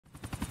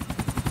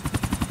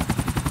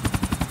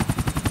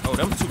Oh,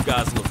 them two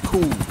guys look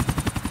cool.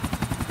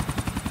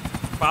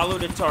 Follow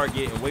the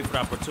target and wait for the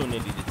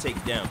opportunity to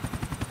take down.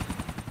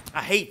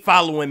 I hate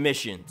following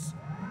missions.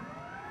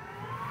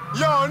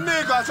 Yo,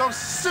 nigga, some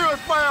serious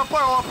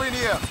firepower up in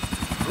here.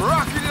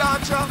 Rocket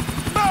launcher,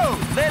 boom!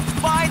 Let's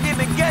find him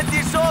and get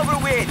this over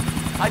with.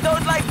 I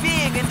don't like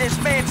being in this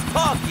man's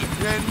pocket.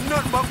 Yeah,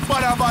 nothing but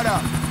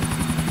bada.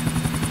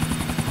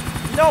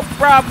 No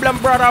problem,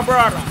 brother.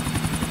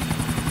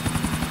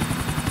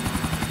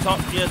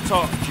 Talk your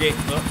talk,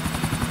 Jacob.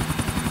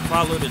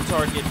 Follow the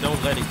target,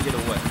 don't let it get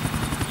away.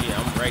 Yeah,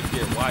 I'm right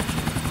there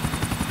watching.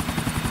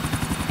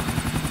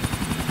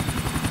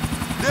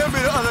 There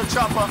be the other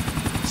chopper.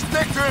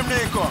 Stick to him,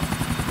 Nico.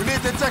 We need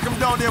to take him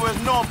down there with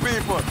no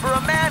people. For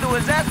a man who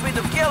has asked me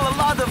to kill a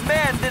lot of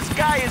men, this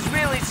guy is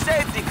really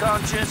safety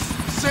conscious.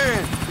 See,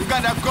 you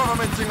got that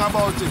government thing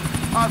about it.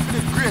 All for the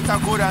greater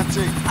good and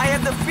thing. I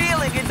have the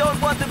feeling you don't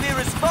want to be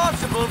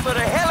responsible for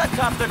the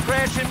helicopter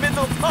crash in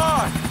Middle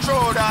Park.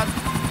 True that.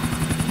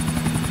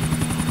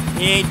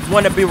 He ain't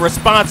want to be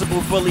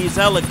responsible for these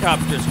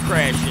helicopters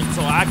crashing,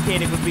 so I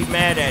can't even be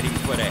mad at him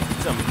for that.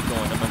 Tell me he's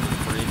going up under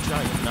the bridge.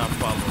 I am not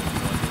following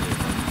him under there.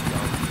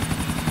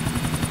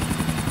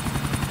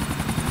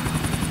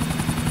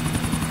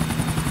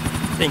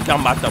 Think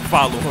I'm about to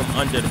follow him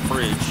under the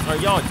bridge. Are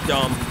y'all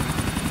dumb?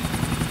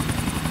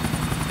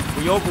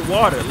 We over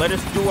water. Let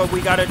us do what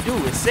we gotta do.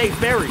 It's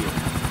safe area.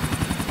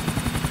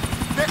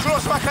 Get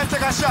close so I can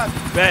take a shot.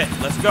 Bet.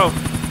 Let's go.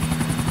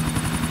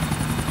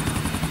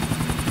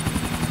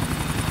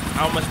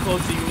 How much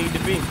closer you need to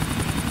be?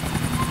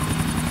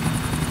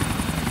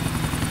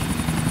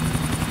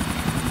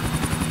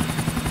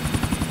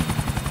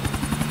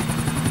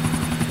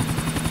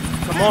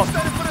 Come on.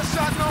 Steady for the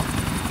shot now.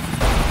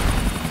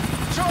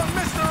 Show him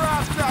Mr.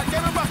 Rascal.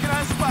 Get him back in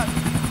that spot.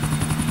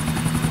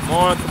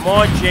 Come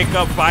on,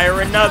 Jacob. Fire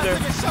another.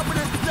 Take a shot with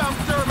this damn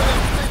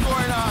turbulence thing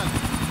going on.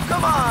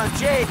 Come on,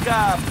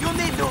 Jacob. You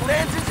need new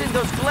lenses in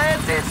those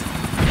glances.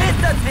 Hit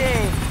the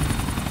thing.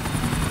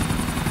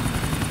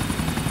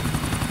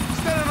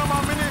 Standing on my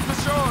mini for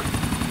sure.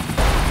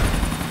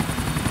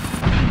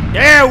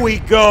 There we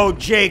go,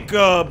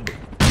 Jacob.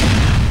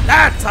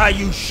 That's how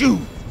you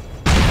shoot.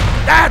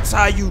 That's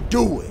how you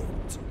do it.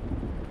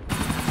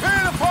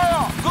 Feel the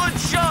fire. Good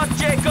shot,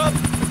 Jacob.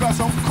 We got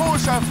some cool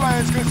shot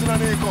flying skills in the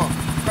Nico.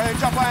 Can you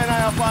drop an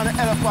eye on the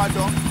elephant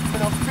though? I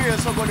don't feel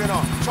so good, you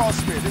know.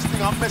 Trust me, this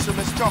thing I'm messing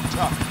with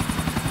structure.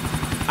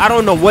 I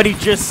don't know what he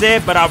just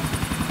said, but I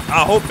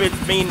hope it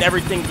means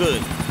everything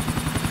good.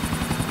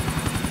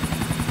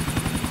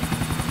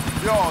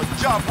 Yo,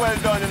 job well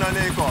done in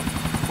Nico.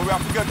 But we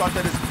have to get out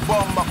of this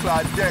bomber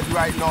clad dead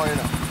right now, you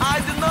know. I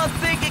do not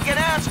think he can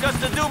ask us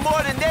to do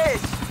more than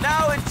this.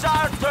 Now it's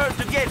our turn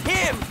to get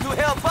him to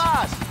help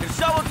us. If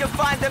someone can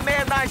find the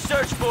man I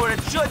search for,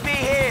 it should be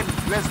him.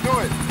 Let's do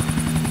it.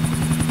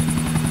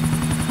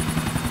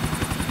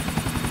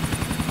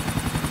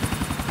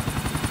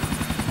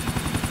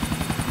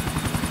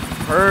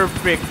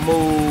 Perfect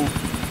move.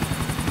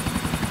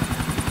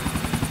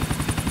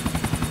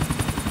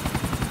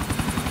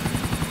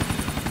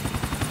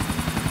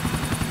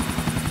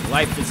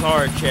 Life is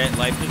hard, chat.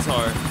 Life is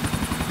hard.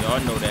 Y'all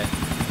know that.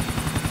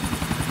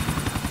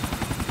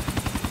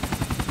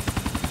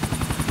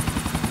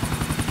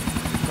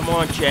 Come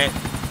on, chat.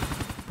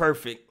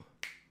 Perfect.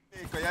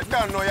 You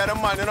don't know you're the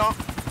man, you know.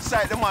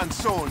 Sight the man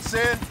soon, see?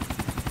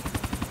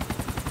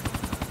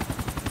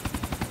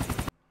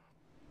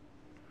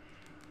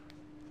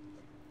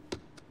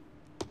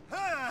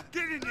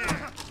 Get in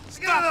there!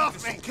 Get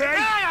off me, okay?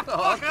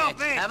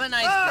 Okay. Have a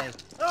nice day.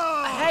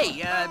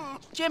 Hey,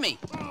 Jimmy,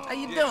 how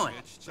you doing?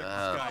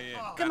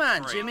 Come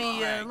on,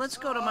 Jimmy, let's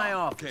go to my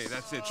office. Okay,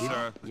 that's it,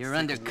 sir. You're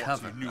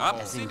undercover,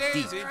 as in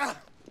deep.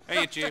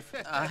 Hey, Chief.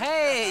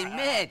 Hey,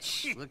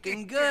 Mitch,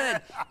 looking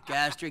good.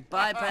 Gastric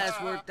bypass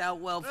worked out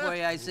well for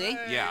you, I see.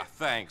 Yeah,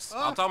 thanks.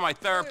 I'll tell my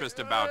therapist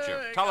about you.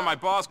 Tell him my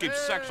boss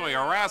keeps sexually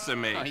harassing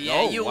me. Oh, yeah,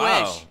 Oh, you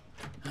wow. wish.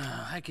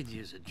 I could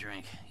use a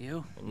drink.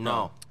 You?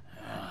 No.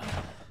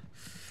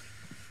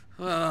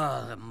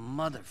 Oh, the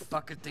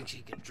motherfucker thinks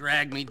he can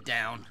drag me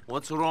down.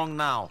 What's wrong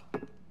now?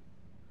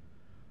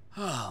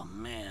 Oh,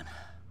 man.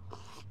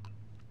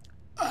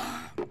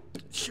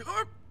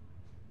 Sure.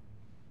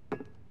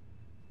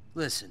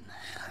 Listen,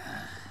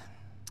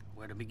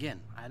 where to begin?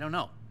 I don't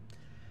know.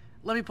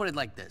 Let me put it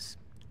like this.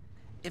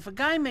 If a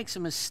guy makes a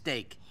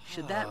mistake,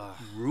 should that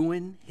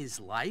ruin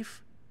his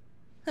life?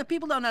 Now,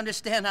 people don't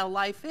understand how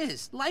life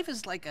is. Life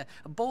is like a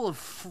bowl of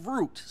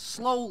fruit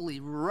slowly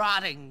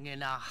rotting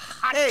in a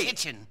hot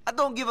kitchen. I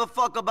don't give a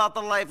fuck about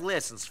the life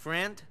lessons,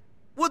 friend.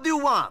 What do you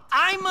want?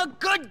 I'm a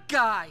good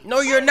guy.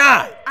 No, you're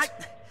not.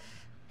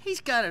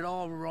 He's got it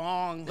all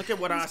wrong. Look at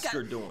what He's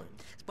Oscar doing.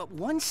 But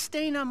one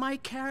stain on my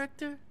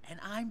character, and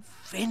I'm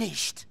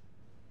finished.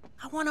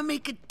 I want to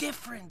make a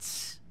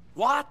difference.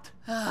 What?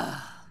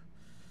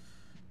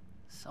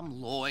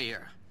 Some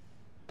lawyer.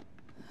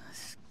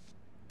 This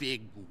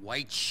big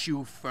white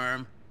shoe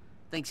firm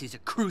thinks he's a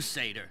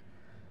crusader.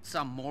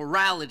 Some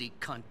morality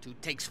cunt who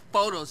takes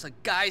photos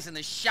of guys in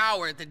the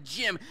shower at the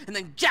gym and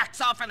then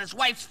jacks off on his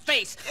wife's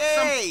face.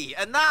 Hey,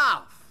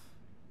 enough!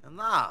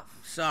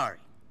 Enough. Sorry.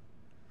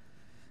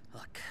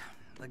 Look,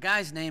 the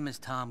guy's name is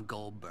Tom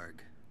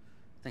Goldberg.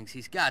 Thinks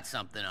he's got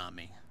something on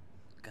me.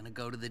 Gonna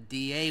go to the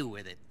DA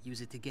with it. Use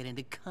it to get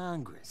into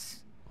Congress.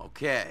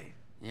 Okay.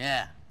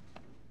 Yeah.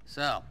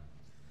 So,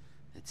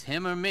 it's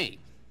him or me.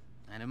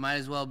 And it might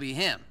as well be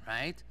him,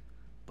 right?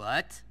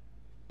 But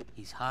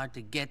he's hard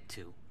to get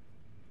to.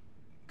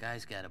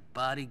 Guy's got a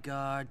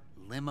bodyguard,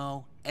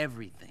 limo,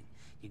 everything.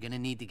 You're gonna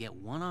need to get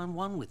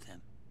one-on-one with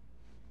him.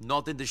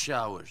 Not in the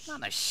showers.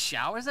 Not a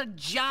shower, it's a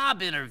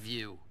job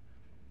interview.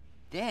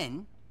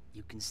 Then,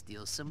 you can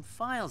steal some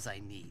files I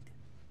need.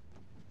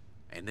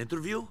 An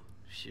interview?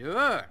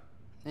 Sure.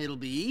 It'll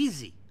be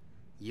easy.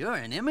 You're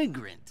an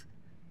immigrant.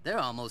 They're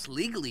almost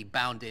legally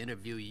bound to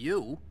interview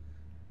you.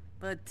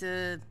 But,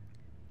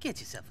 get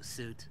yourself a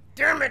suit.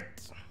 Damn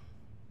it!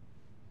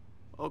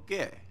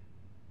 Okay.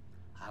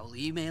 I will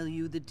email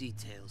you the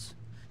details.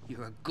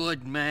 You're a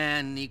good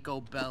man,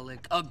 Niko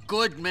Bellic. A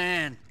good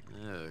man!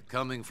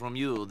 Coming from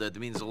you, that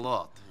means a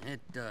lot. It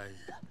does.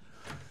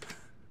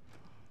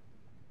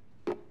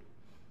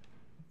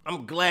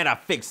 I'm glad I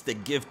fixed the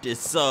gifted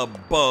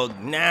sub bug.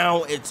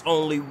 Now it's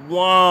only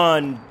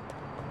one.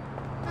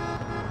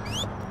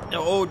 The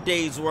old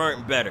days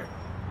weren't better.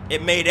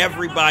 It made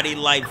everybody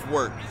life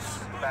worse.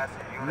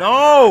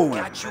 No!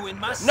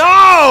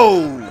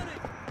 No!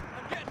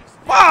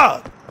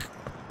 Fuck!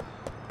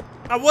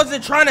 I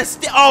wasn't trying to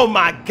steal. Oh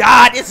my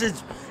God! This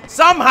is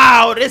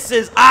somehow this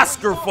is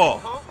Oscar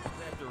fault.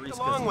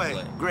 Long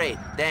way. Great,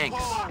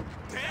 thanks.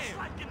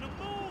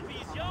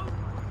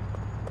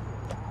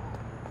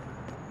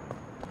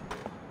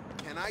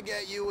 Can I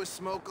get you a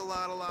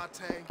smoke-a-lotta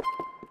latte?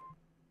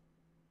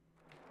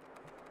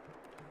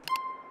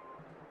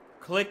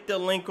 Click the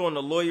link on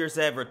the lawyer's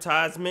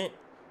advertisement.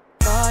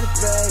 Money,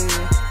 baby,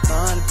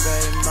 money,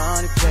 baby,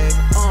 money,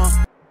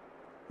 baby,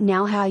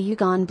 Now how you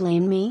gon'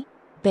 blame me?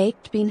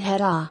 Baked bean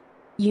head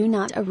you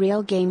not a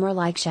real gamer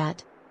like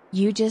Chat.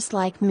 You just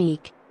like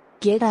Meek.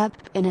 Get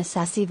up in a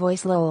sassy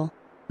voice lol.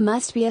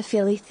 Must be a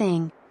Philly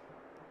thing.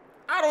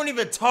 I don't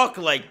even talk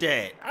like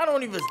that. I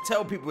don't even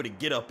tell people to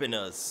get up in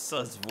a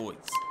sus voice.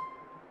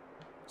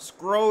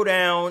 Scroll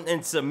down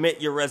and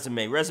submit your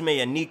resume. Resume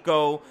a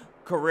Niko.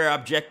 Career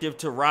objective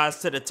to rise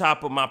to the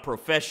top of my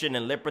profession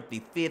in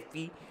Liberty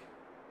 50.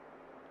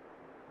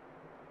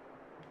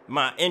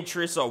 My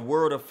interests are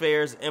world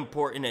affairs,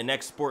 importing and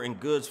exporting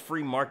goods,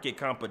 free market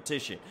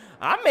competition.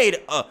 I made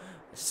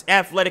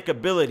athletic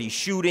ability,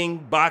 shooting,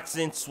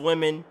 boxing,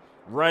 swimming,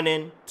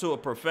 running to a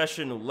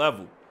professional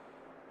level.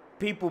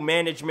 People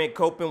management,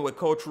 coping with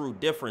cultural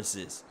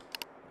differences.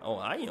 Oh,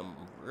 I am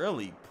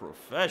really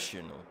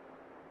professional.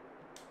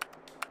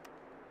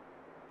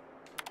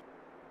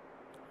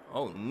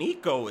 Oh,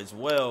 Niko is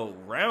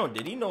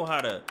well-rounded. He know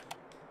how to...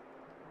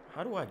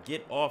 How do I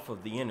get off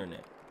of the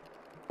internet?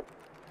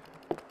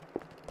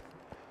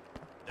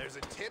 There's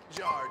a tip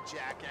jar,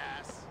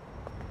 jackass.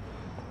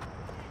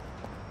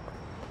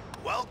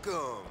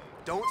 Welcome.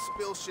 Don't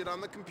spill shit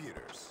on the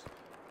computers.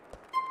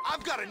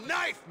 I've got a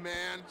knife,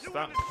 man.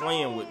 Stop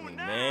playing with me,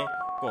 man.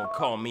 Gonna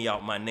call me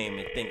out my name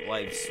and think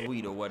life's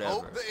sweet or whatever.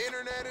 Hope the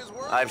internet is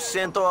working. I've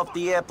sent off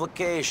the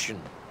application.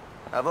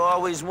 I've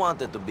always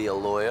wanted to be a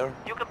lawyer.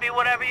 You can be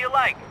whatever you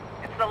like.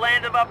 It's the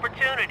land of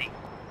opportunity.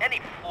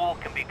 Any fool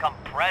can become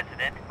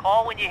president.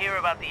 Call when you hear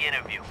about the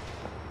interview.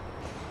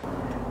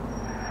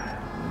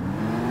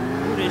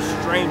 Who this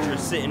stranger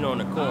sitting on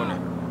the corner?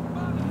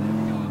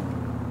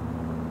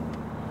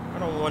 I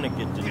don't want to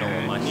get to know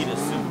him. I need a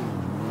suit.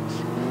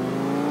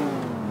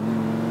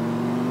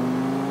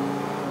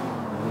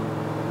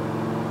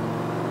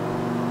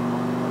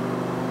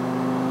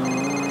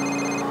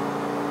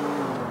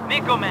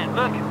 Niko, man,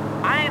 look,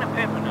 I ain't a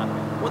pimp or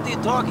nothing. What are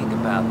you talking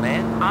about,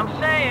 man? I'm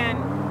saying,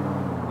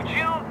 would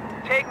you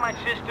take my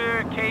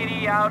sister,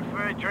 Katie, out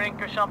for a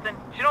drink or something?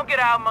 She don't get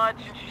out much,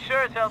 and she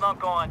sure as hell don't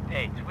go on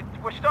dates.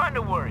 We're starting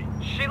to worry.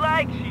 She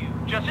likes you,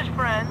 just as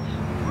friends.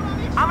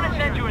 I'm gonna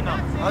send you a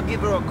number. I'll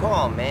give her a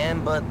call,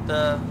 man, but,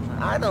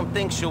 I don't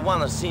think she'll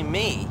want to see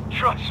me.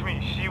 Trust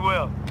me, she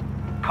will.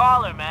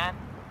 Call her, man.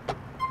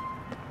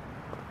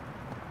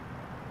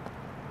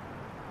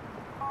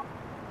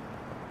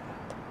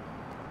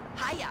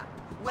 Hiya!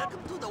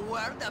 Welcome to the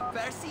world of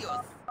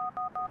Perseus.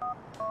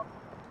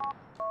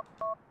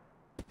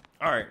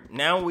 Alright,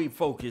 now we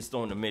focused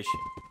on the mission.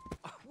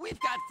 We've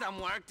got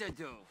some work to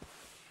do.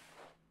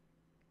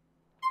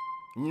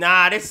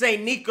 Nah, this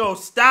ain't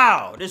Niko's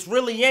style. This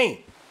really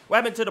ain't. What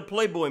happened to the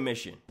Playboy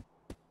mission?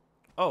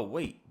 Oh,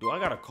 wait. Do I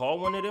gotta call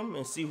one of them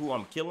and see who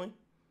I'm killing?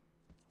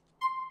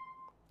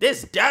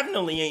 This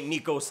definitely ain't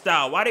Niko's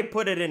style. Why they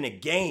put it in the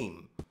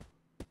game?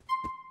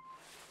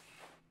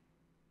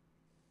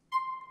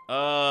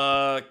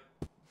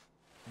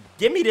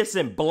 Give me this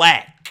in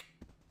black.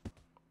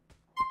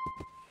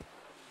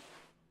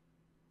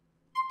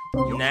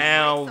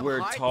 Now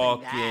we're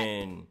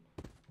talking.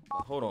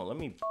 Hold on, let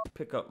me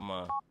pick up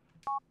my...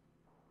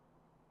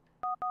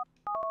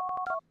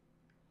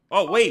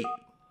 Oh, wait.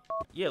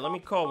 Yeah, let me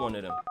call one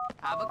of them.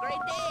 Have a great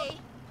day.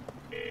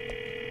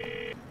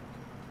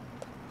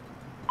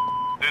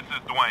 This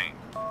is Dwayne.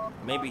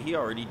 Maybe he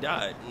already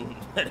died.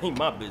 That ain't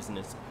my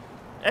business.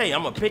 Hey,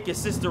 I'm gonna pick your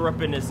sister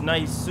up in this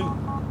nice suit.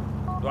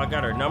 Do I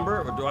got her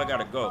number or do I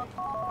gotta go?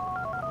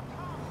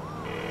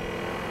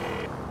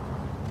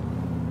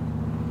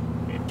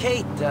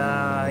 Kate,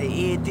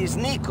 it is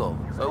Nico.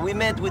 We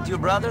met with your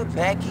brother,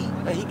 Packy.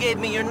 He gave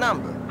me your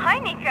number. Hi,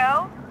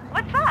 Nico.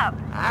 What's up?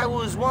 I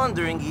was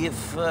wondering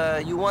if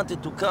you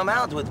wanted to come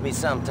out with me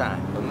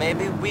sometime.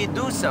 Maybe we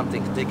do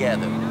something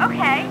together.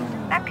 Okay,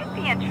 that could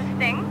be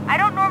interesting. I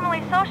don't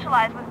normally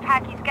socialize with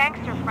Packy's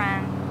gangster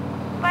friends.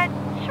 But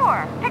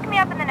sure, pick me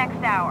up in the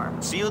next hour.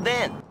 See you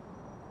then.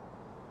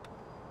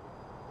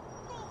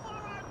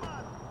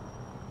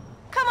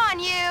 Come on,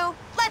 you.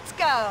 Let's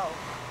go.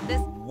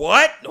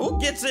 What?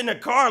 Who gets in a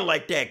car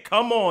like that?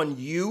 Come on,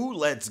 you.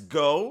 Let's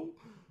go.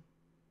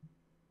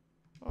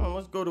 Oh,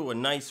 let's go to a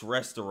nice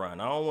restaurant.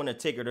 I don't want to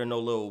take her to no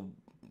little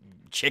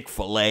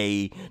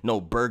Chick-fil-A, no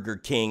Burger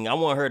King. I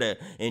want her to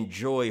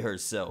enjoy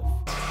herself.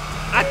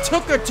 I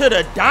took her to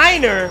the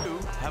diner.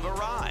 Have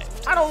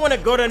arrived. I don't want to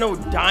go to no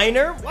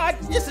diner. What?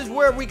 This is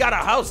where we got a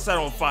house set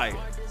on fire.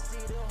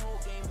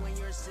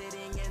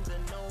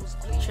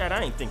 Chad,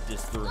 I ain't think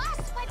this through.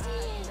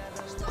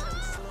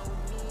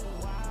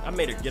 I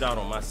made her get out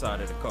on my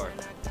side of the car.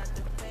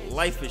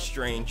 Life is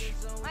strange.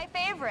 My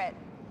favorite.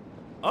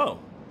 Oh.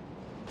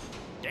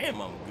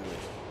 Damn, I'm good.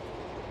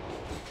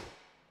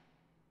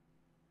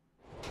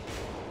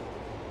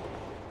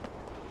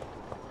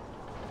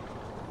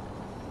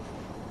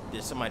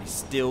 Did somebody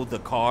steal the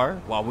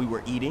car while we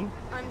were eating?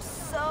 I'm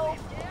so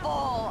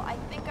full. I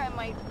think I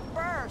might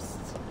burst.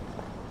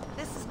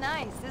 This is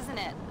nice, isn't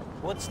it?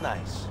 What's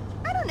nice?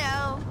 I don't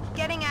know.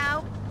 Getting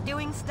out,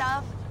 doing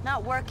stuff,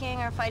 not working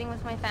or fighting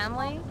with my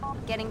family,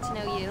 getting to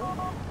know you.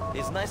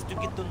 It's nice to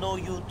get to know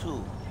you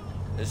too.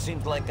 It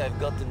seems like I've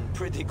gotten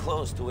pretty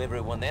close to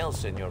everyone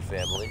else in your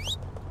family.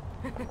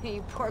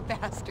 You poor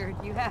bastard,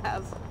 you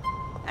have.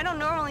 I don't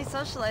normally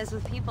socialize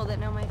with people that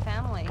know my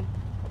family.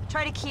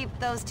 Try to keep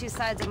those two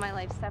sides of my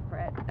life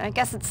separate. I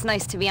guess it's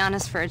nice to be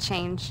honest for a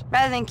change.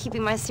 Rather than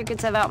keeping my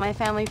secrets about my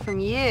family from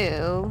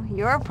you,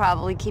 you're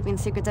probably keeping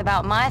secrets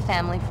about my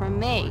family from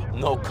me.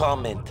 No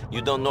comment.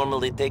 You don't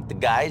normally take the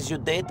guys you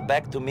date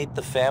back to meet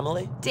the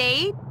family?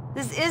 Date?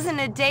 This isn't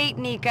a date,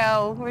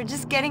 Nico. We're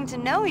just getting to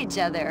know each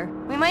other.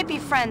 We might be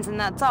friends and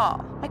that's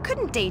all. I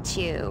couldn't date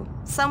you.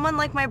 Someone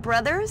like my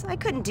brothers? I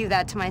couldn't do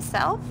that to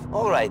myself.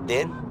 All right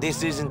then.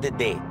 This isn't a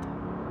date.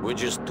 We're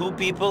just two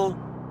people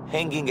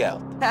hanging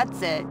out.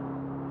 That's it.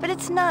 But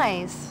it's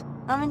nice.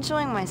 I'm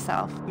enjoying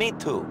myself. Me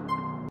too.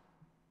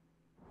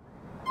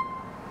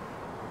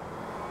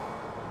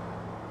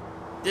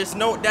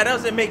 That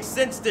doesn't make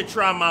sense to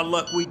try my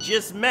luck. We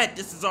just met.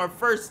 This is our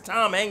first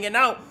time hanging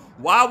out.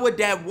 Why would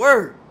that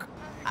work?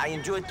 I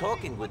enjoy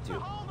talking with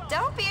you.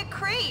 Don't be a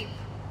creep.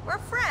 We're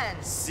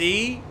friends.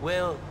 See?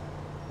 Well,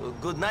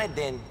 good night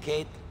then,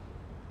 Kate.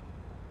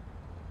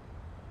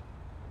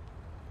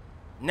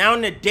 Now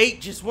the date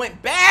just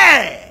went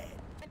bad.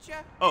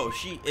 Oh,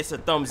 it's a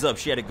thumbs up.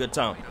 She had a good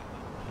time.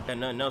 Got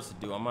nothing else to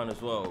do. I might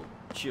as well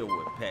chill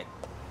with Peck.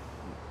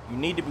 You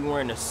need to be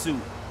wearing a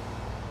suit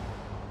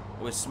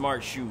with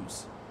smart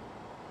shoes.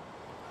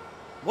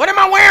 What am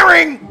I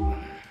wearing?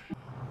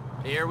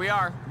 Here we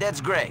are. That's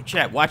great.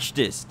 Chat, watch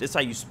this. This is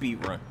how you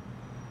speed run.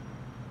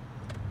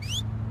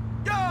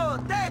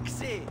 Yo,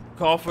 taxi!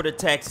 Call for the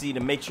taxi to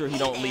make sure he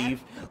don't leave.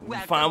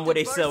 Find where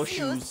they sell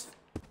shoes.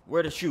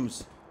 Where are the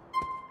shoes?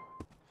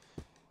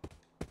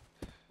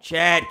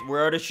 Chat,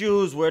 where are the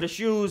shoes? Where are the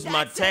shoes?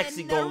 My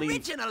taxi gonna leave.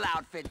 Original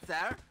outfit,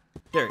 sir.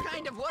 There.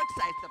 Kind of works,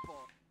 I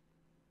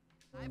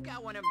suppose. I've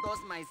got one of those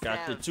myself.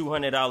 Got the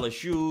 $200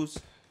 shoes.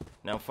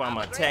 Now find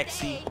my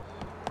taxi.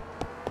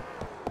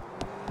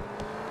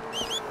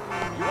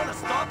 You wanna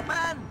stop,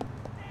 man?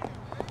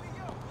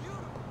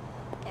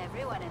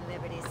 Everyone in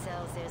Liberty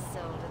sells their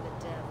soul to the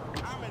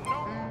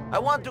devil. I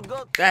want to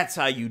go. That's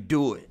how you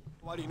do it.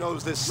 Nobody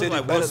knows this Look city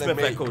like better Will than Smith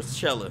me. at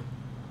Coachella.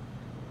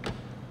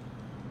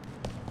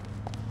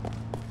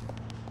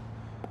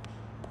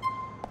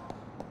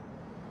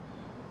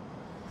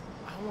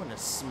 I want to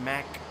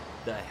smack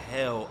the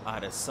hell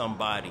out of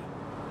somebody.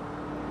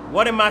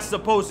 What am I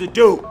supposed to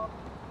do?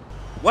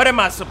 What am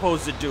I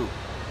supposed to do?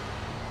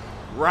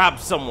 Rob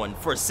someone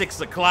for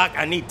 6 o'clock?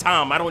 I need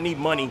time. I don't need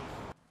money.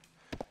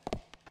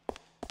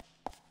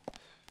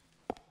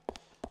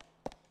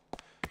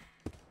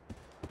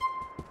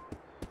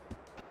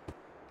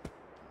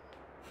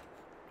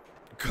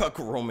 Cuck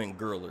Roman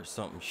girl or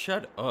something.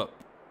 Shut up.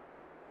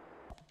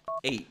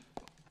 8.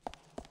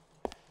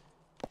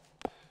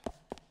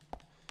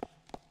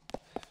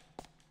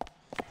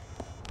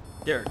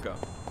 There it go.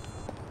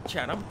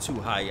 Chat, I'm too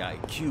high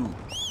IQ.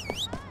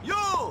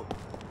 You!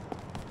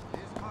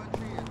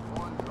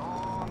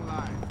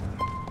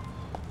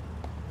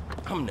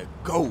 I'm the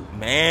GOAT,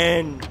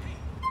 man.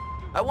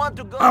 I want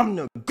to go. I'm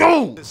the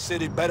GOAT. This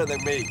city better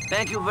than me.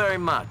 Thank you very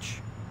much.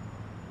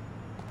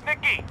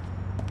 Nicky,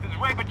 this is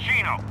Ray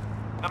Pacino.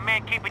 The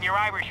man keeping your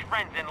Irish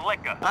friends in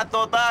liquor. I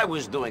thought I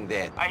was doing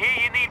that. I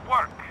hear you need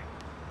work.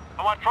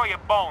 I want to throw you a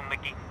bone,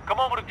 Nicky. Come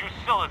over to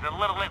Drusilla's in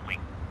Little Italy.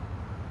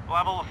 We'll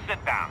have a little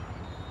sit-down.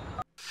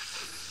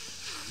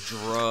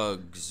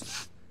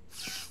 Drugs.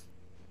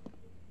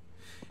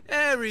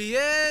 There he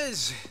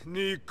is,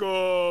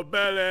 Niko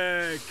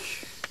Bellic.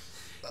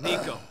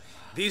 Niko,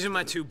 these are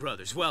my two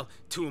brothers. Well,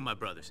 two of my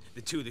brothers,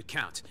 the two that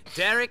count.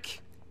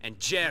 Derek and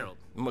Gerald.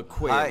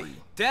 McQuarrie.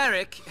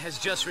 Derek has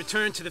just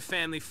returned to the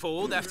family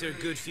fold after a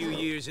good few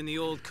years in the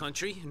old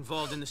country,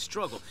 involved in the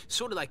struggle.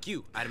 Sort of like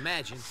you, I'd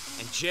imagine.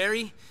 And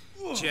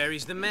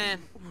Jerry's the man.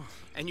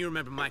 And you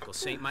remember Michael,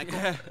 St.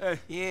 Michael?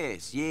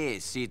 Yes,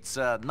 it's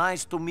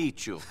nice to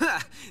meet you.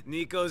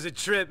 Niko's a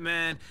trip,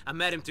 man. I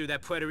met him through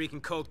that Puerto Rican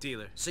coke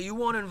dealer. So you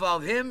want to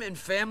involve him in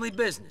family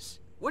business?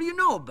 What do you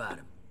know about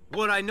him?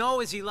 What I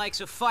know is he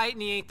likes a fight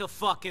and he ain't the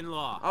fucking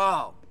law.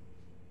 Oh.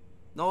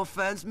 No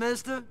offense,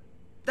 mister.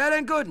 That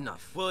ain't good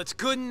enough. Well, it's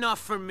good enough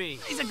for me.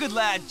 He's a good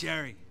lad,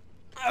 Jerry.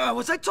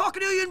 Was I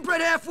talking to you, inbred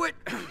halfwit?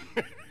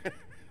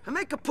 I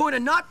make a point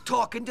of not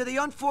talking to the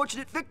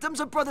unfortunate victims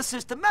of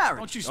brother-sister marriage.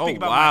 Don't you speak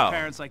about my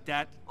parents like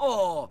that.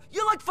 Oh,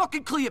 you're like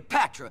fucking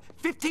Cleopatra.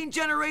 15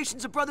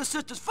 generations of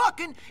brother-sisters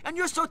fucking, and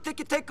you're so thick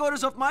you take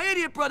orders off my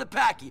idiot brother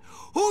Packy.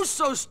 Who's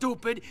so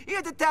stupid he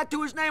had to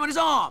tattoo his name on his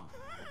arm?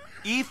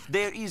 If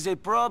there is a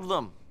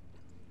problem,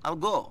 I'll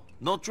go.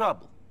 No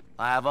trouble.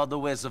 I have other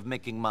ways of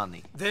making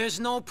money. There's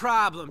no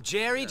problem.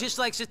 Jerry just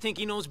likes to think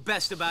he knows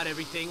best about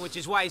everything, which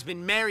is why he's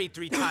been married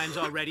 3 times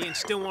already and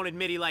still won't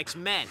admit he likes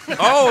men.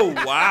 Oh,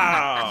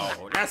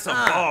 wow. That's a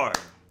bar.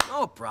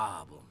 No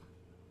problem.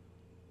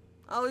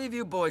 I'll leave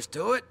you boys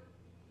to it.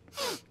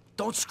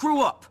 Don't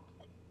screw up.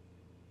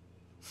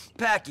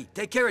 Packy,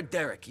 take care of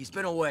Derek. He's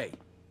been away.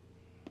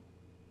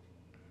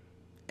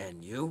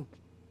 And you?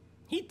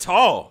 He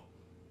tall.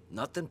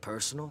 Nothing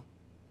personal,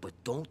 but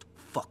don't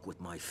fuck with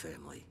my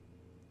family.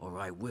 Or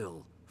I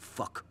will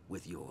fuck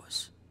with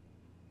yours.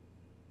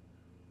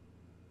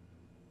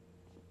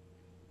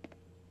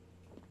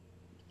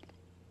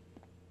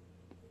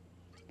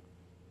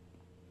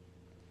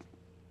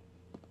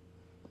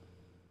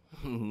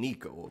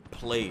 Niko, a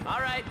player.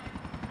 All right,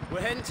 we're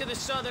heading to the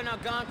southern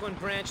Algonquin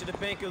branch of the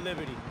Bank of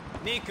Liberty.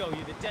 Niko,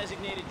 you're the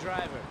designated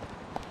driver.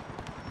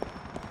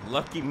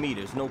 Lucky me,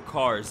 there's no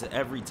cars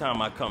every time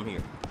I come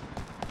here.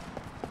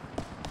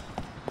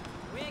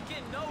 We ain't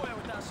getting nowhere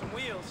without some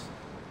wheels.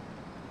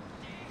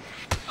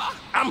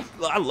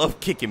 I love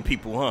kicking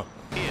people, huh?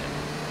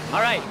 Yeah.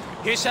 All right,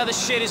 here's how the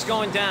shit is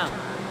going down.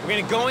 We're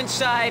gonna go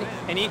inside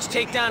and each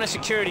take down a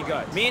security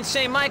guard. Me and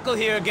St. Michael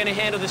here are gonna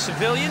handle the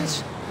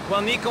civilians,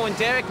 while Niko and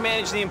Derek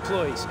manage the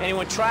employees.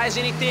 Anyone tries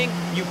anything,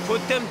 you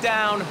put them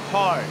down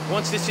hard.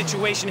 Once the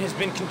situation has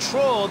been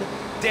controlled,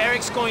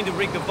 Derek's going to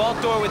rig the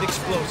vault door with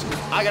explosives.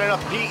 I got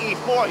enough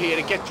PE-4 here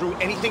to get through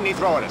anything they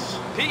throw at us.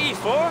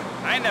 PE-4?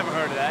 I ain't never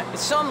heard of that.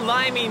 It's some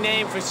limey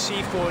name for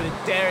C4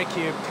 that Derek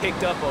here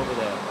picked up over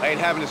there. I ain't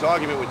having this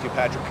argument with you,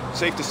 Patrick.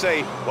 Safe to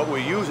say, what we're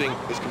using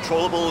is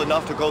controllable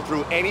enough to go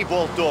through any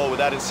vault door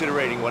without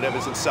incinerating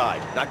whatever's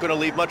inside. Not gonna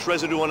leave much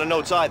residue on the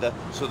notes either,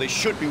 so they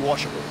should be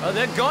washable. Oh,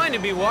 they're going to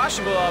be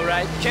washable, all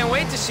right. Can't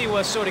wait to see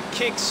what sort of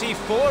kick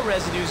C4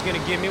 residue's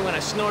gonna give me when I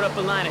snort up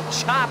a line of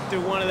chop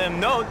through one of them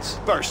notes.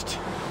 First,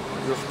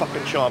 you're a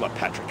fucking charmer,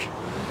 Patrick.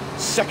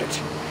 Second,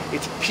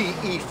 it's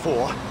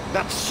PE-4,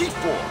 not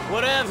C4.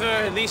 Whatever,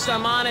 at least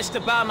I'm honest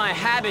about my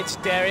habits,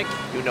 Derek.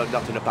 You know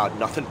nothing about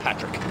nothing,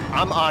 Patrick.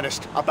 I'm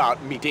honest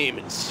about me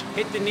demons.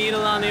 Hit the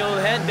needle on the old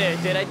head there,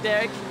 did I,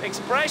 Derek?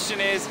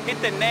 Expression is,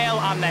 hit the nail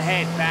on the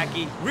head,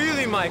 Packy.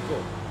 Really,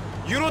 Michael?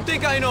 You don't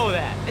think I know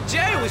that?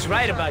 Jerry was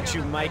right about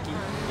you, Mikey.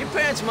 Your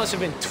parents must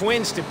have been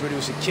twins to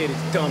produce a kid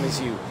as dumb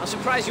as you. I'm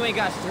surprised you ain't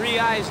got 3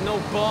 eyes, no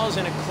balls,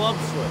 and a club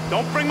foot.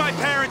 Don't bring my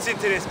parents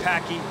into this,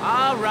 Packy.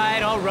 All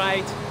right, all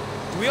right.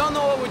 Do we all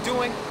know what we're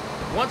doing?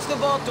 Once the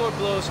vault door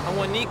blows, I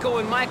want Niko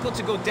and Michael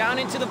to go down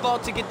into the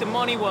vault to get the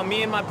money while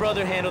me and my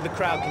brother handle the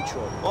crowd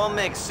control. All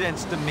makes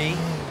sense to me.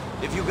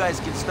 If you guys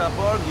can stop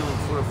arguing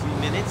for a few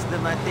minutes,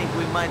 then I think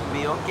we might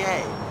be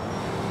okay.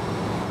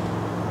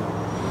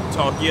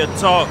 Talk your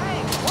talk.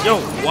 Yo,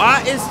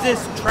 why is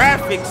this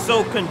traffic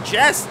so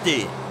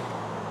congested?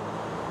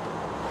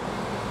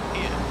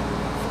 In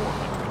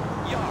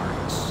 400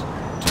 yards,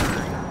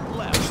 turn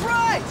left.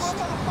 Christ!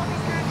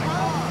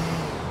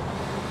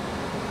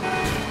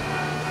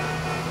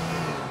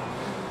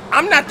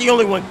 I'm not the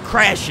only one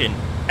crashing.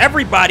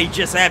 Everybody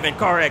just having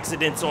car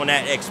accidents on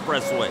that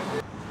expressway.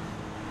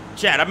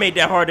 Chad, I made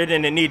that harder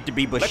than it needed to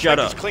be, but shut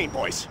up. Let's make this clean,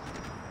 boys.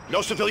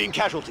 No civilian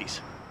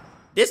casualties.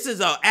 This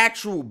is an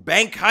actual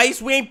bank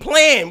heist. We ain't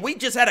playing. We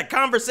just had a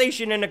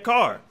conversation in the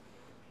car.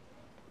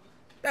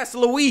 That's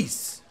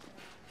Luis.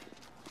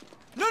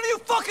 None of you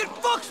fucking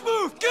fucks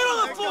move! Get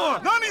on the floor!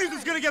 None of you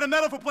is gonna get a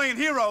medal for playing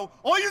hero.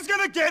 All you's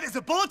gonna get is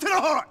a bullet to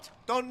the heart.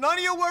 Don't none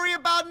of you worry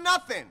about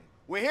nothing.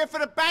 We're here for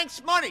the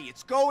bank's money.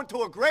 It's going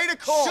to a greater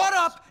cause. Shut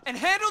up and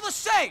handle the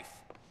safe!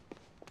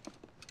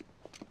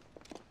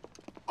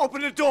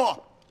 Open the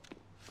door!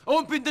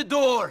 Open the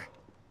door!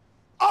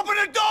 Open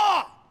the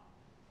door!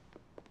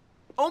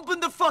 Open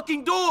the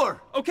fucking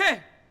door!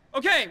 Okay,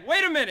 Okay,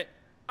 wait a minute.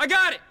 I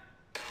got it.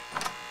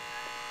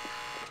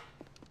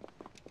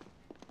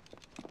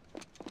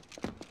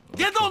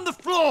 Get on the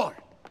floor!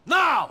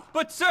 Now!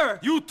 But sir...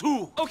 You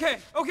too! Okay,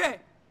 okay.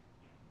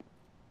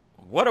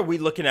 What are we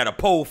looking at a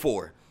pole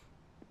for?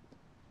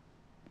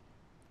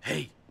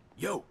 Hey,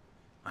 yo,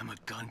 I'm a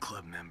gun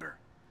club member.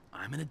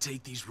 I'm gonna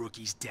take these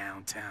rookies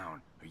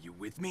downtown. Are you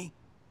with me?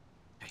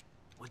 Hey,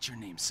 what's your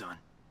name, son?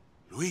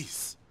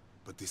 Luis,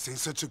 but this ain't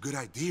such a good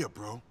idea,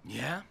 bro.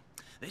 Yeah?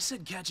 They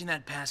said catching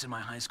that pass in my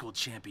high school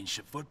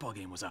championship football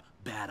game was a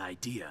bad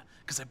idea,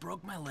 because I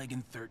broke my leg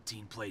in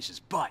 13 places,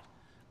 but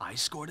I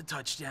scored a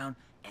touchdown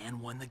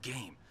and won the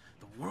game.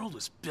 The world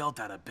was built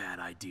out of bad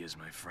ideas,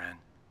 my friend.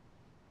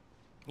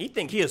 He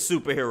think he a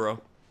superhero.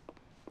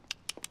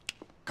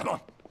 Come on.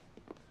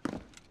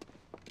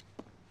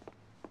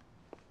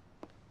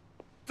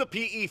 The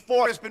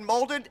PE-4 has been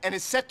molded and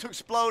is set to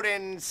explode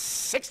in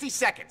 60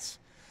 seconds.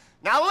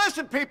 Now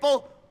listen,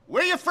 people,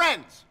 we're your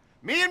friends.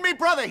 Me and me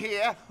brother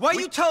here. Why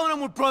are you telling them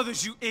we're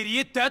brothers, you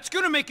idiot? That's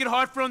gonna make it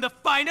hard for them to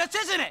find us,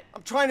 isn't it?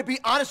 I'm trying to be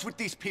honest with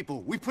these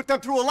people. We put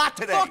them through a lot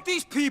today. Fuck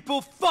these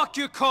people, fuck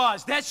your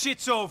cause. That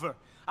shit's over.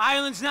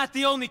 Ireland's not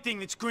the only thing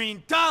that's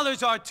green.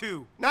 Dollars are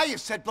too. Now you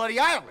said bloody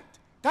Ireland.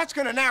 That's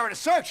gonna narrow the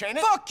search, ain't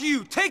it? Fuck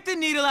you! Take the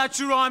needle out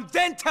your arm,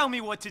 then tell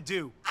me what to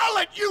do. I'll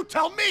let you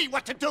tell me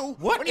what to do.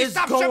 What when you is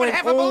stop going shoving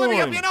half a bullet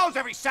on? up your nose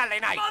every Saturday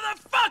night.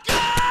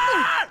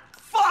 Motherfucker!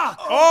 Fuck!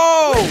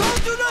 Oh!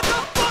 Don't do not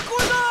to fuck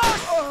with us!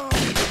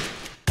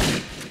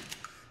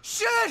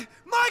 Shit!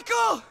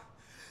 Michael!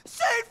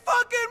 Saint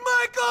fucking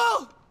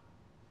Michael!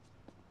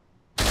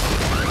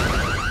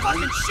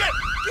 Fucking shit!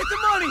 Get the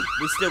money!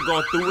 We still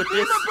going through with Me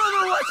this? and my brother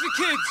will watch the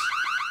kids!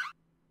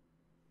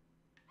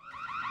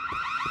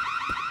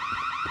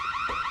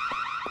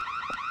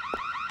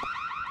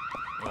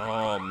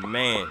 Oh,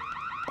 man.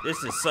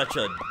 This is such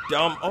a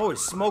dumb... Oh,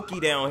 it's smoky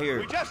down here.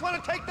 We just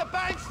want to take the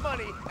bank's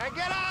money and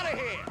get out of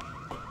here.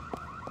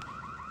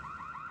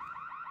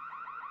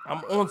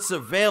 I'm on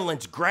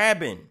surveillance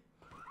grabbing.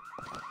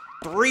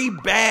 3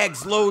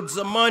 bags loads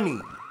of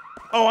money.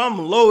 Oh, I'm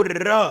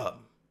loaded up.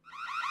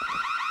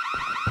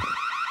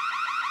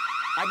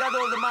 I got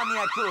all the money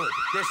I could.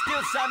 There's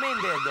still some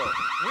in there, though.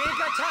 We ain't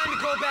got time to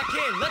go back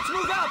in. Let's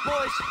move out,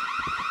 boys.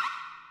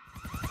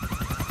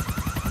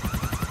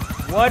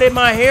 What am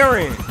I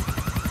hearing?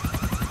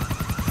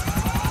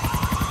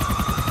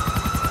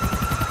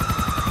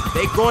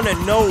 They gonna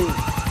know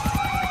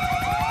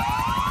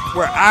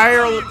we're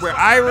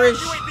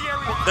Irish,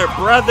 they're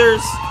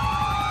brothers,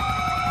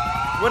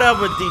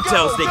 whatever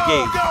details they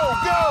gave. Go!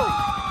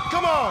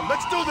 Come on,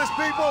 let's do this,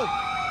 people.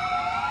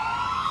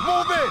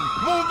 Move in.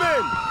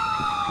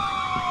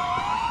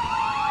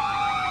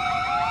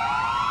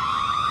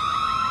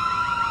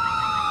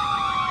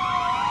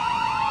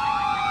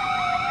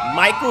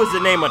 Michael is the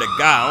name of the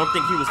guy. I don't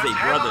think he was their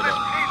brother, though.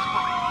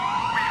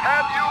 We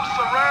have you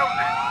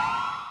surrounded.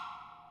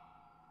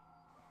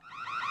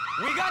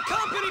 We got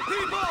company,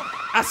 people!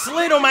 I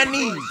slid on my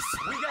knees.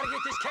 We gotta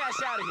get this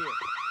cash out of here.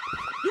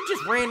 You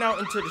just ran out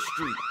into the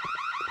street.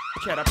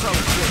 Chad, I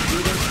probably shouldn't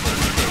do this.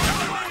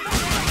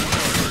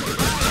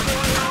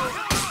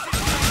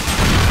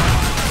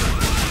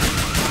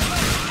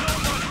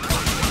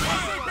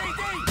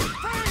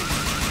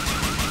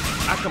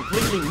 I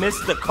completely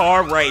missed the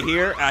car right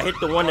here. I hit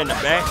the one in the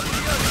back.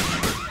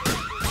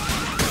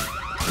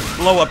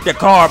 Blow up the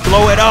car.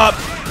 Blow it up.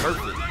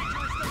 Perfect.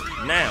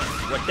 Now,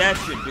 what that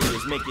should do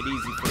is make it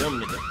easy for them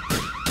to do.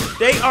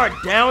 They are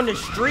down the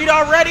street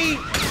already?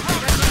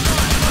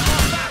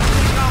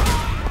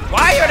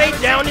 Why are they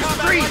down the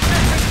street?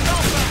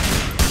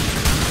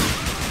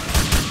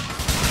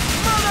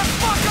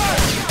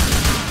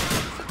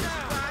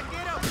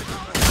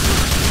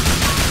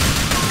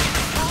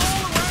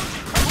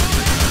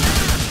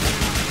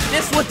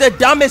 This was the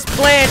dumbest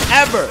plan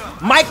ever.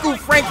 Michael,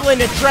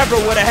 Franklin, and Trevor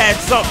would have had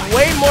something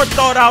way more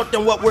thought out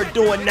than what we're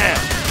doing now.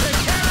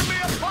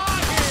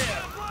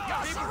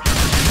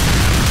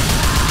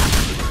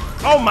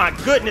 Oh my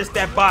goodness,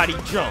 that body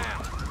jumped.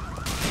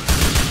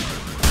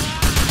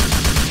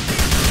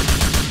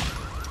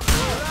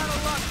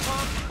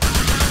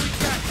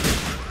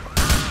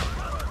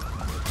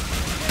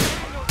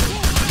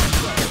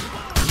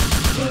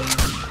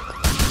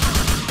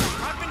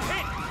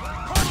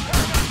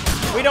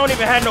 We don't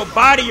even have no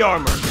body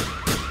armor.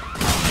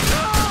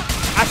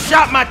 I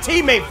shot my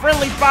teammate,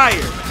 friendly fire.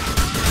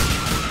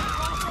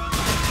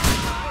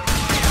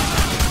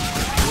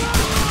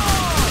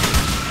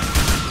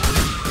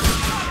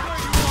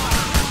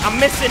 I'm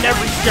missing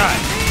every shot.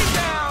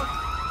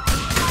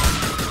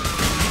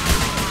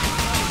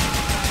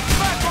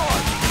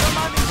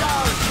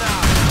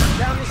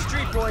 Down the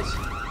street, boys.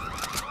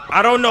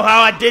 I don't know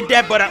how I did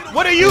that, but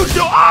what are you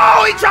doing?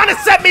 Oh, he's trying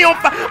to set me on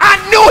fire. I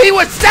knew he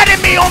was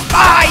setting me on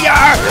fire.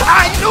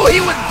 I knew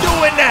he was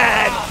doing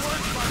that.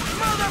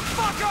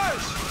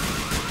 Motherfuckers!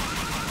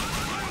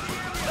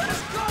 Let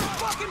us go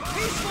fucking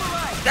peaceful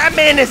life. That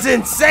man is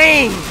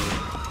insane.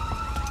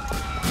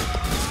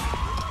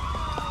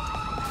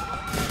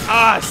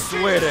 I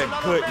swear to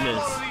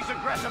goodness. These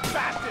aggressive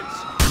bastards.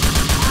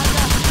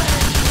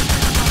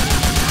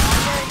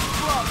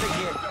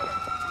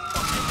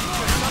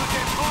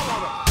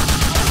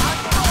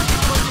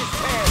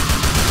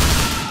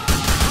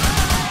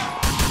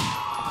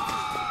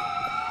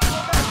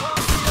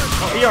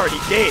 He already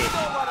dead.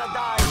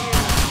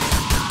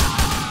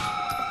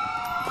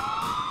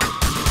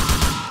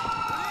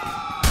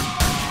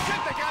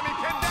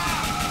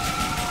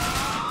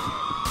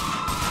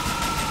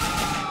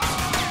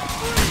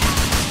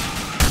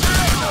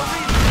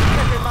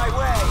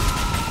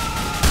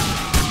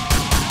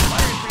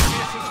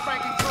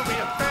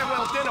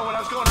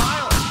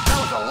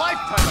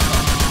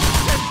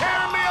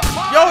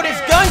 Yo, this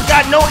gun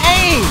got no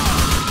aim.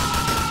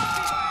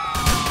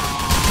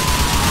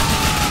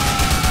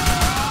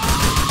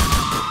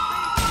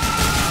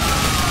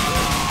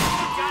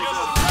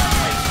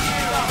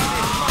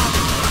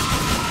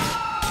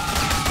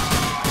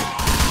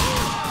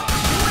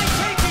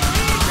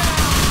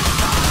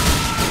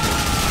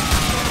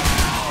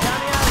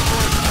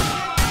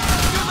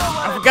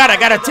 I forgot I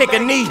gotta take a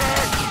knee.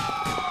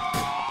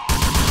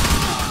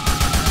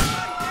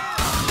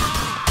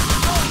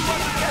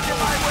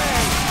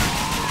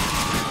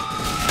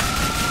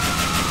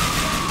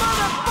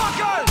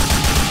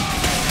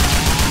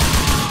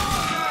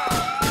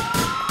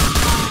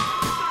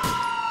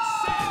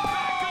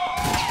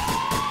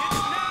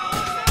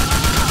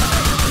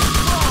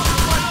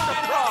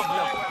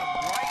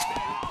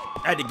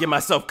 I had to give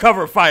myself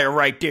cover fire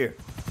right there.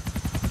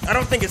 I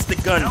don't think it's the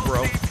gun,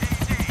 bro.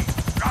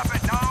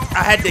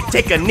 I had to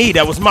take a knee.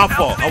 That was my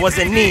fault. I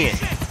wasn't kneeing.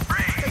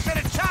 They sent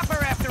a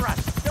chopper after us.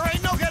 There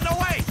ain't no getting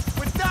away.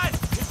 We're done.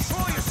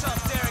 Control yourself,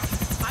 Derek.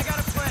 I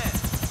got a plan.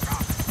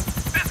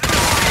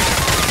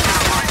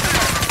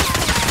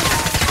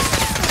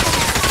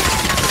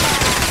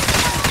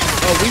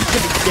 Oh, we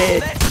should be dead.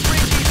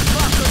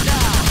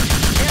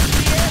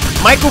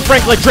 Michael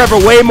Franklin Trevor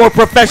way more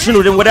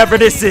professional than whatever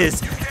this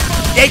is.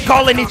 They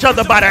calling each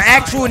other by their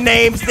actual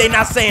names. They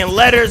not saying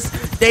letters.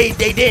 They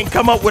didn't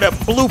come up with a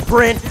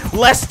blueprint.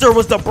 Lester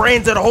was the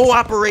brains of the whole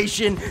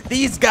operation.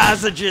 These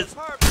guys are just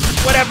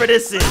whatever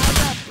this is.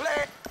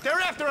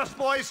 They're after us,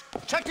 boys.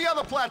 Check the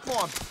other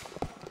platform.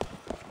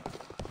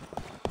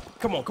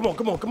 Come on, come on,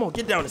 come on, come on.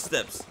 Get down the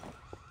steps.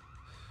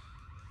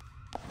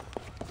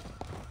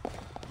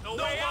 No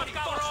way out,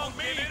 fucking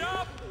give it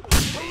up.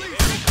 Police,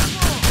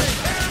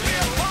 tear me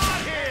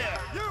apart here.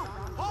 You,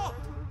 halt.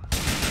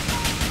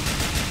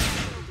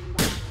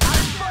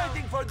 I'm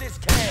fighting for this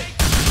kid.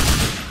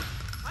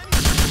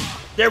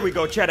 There we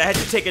go, Chad. I had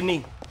to take a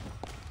knee.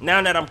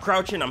 Now that I'm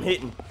crouching, I'm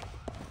hitting.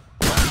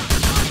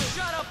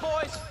 Shut up,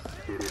 boys.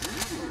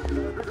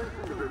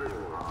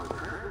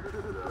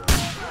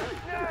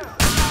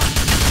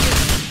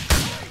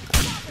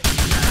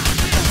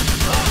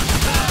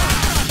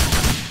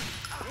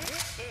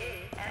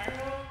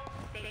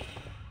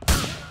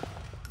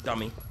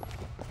 Dummy.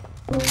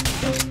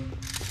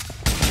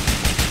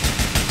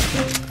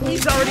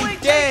 He's already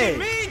dead.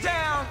 Me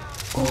down.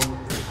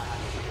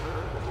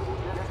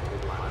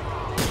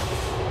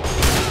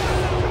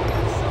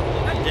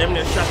 Damn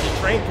near shot the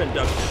train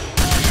conductor.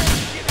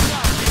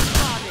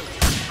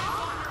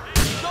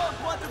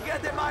 Don't want to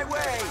get in my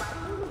way.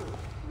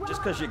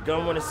 Just because your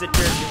gun want to sit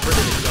there, get rid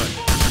of the gun.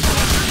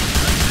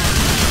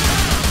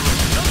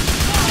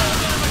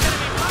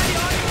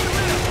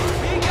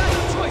 We ain't got no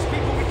choice,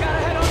 people. We gotta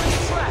head on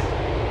this track.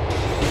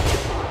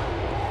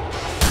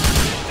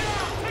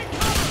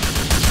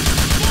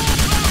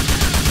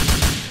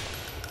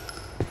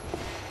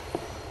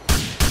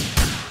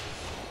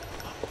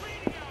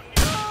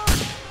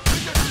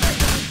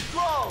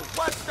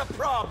 What's the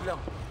problem?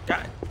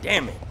 God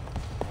damn it.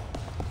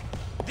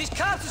 These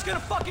cops is gonna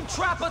fucking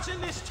trap us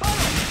in this tunnel.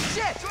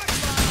 Shit!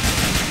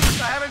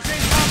 I haven't seen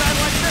combat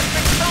like this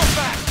since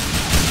Belfast.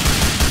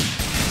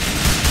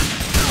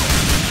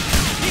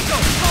 Nico,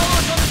 follow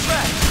us on the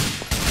track.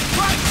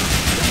 Right!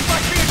 This is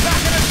like being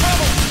back in the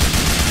trouble.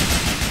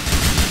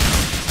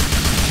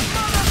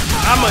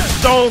 I'm a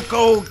stone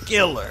cold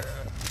killer.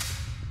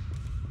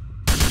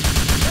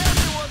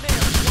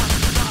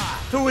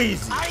 Too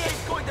easy. I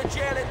ain't going to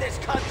jail in this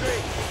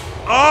country.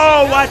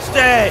 Oh, watch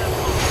that.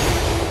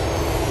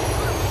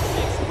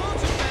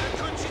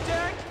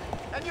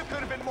 And you could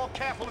have been more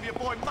careful of your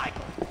boy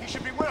Michael. He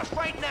should be with us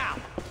right now.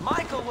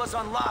 Michael was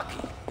unlucky.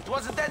 It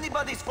wasn't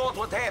anybody's fault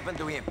what happened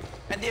to him.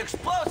 And the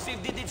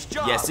explosive did its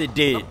job. Yes, it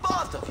did. The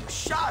both of you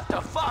shut the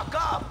fuck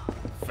up.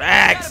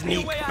 Facts,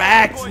 Nick.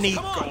 Facts,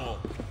 Nico.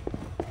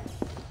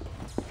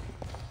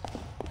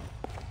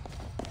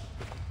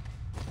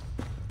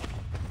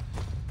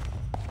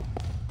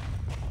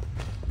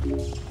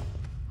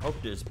 Hope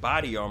there's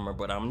body armor,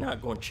 but I'm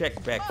not gonna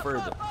check back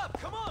further. Up.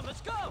 Come on, let's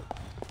go.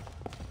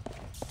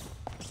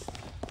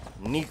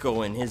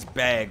 Nico in his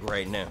bag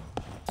right now.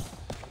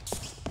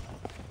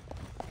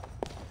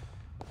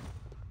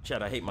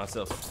 Chad, I hate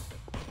myself.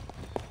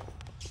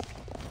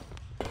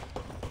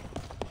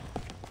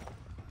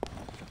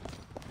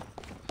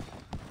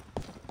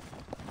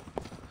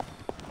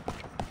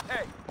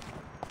 Hey.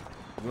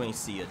 You ain't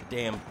see a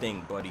damn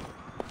thing, buddy.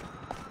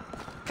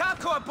 Cop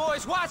car,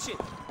 boys, watch it.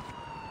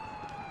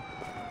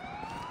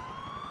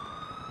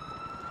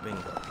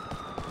 Bingo.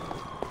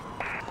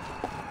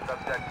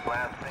 Subject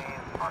last seen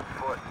on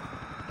foot.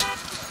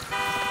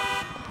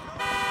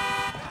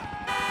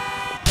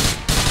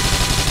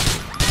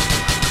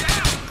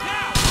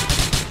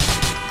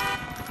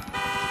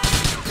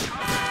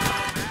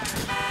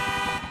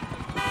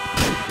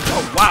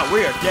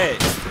 We are dead.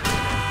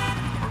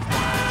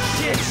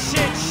 Shit,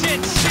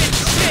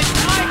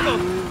 Michael!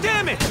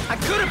 Damn it! I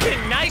could have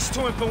been nice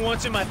to him for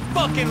once in my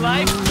fucking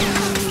life.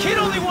 Kid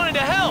only wanted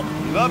to help.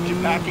 He loved you,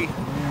 Packy.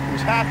 He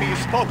was happy you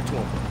spoke to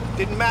him.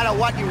 Didn't matter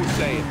what you were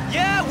saying.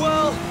 Yeah,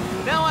 well,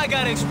 now I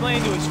gotta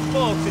explain to his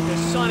folks that their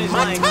son is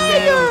lying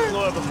dead on the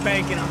floor of a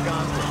bank in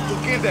Algonquin.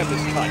 We'll give them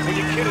this cut. When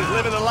your kid is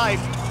living the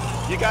life,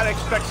 you gotta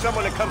expect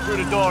someone to come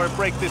through the door and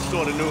break this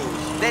sort of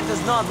news. That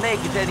does not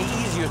make it any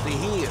easier to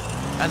hear.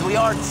 And we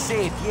aren't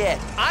safe yet.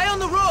 Eye on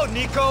the road,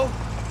 Nico.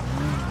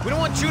 We don't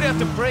want you to have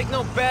to break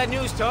no bad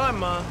news to our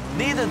ma.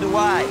 Neither do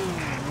I.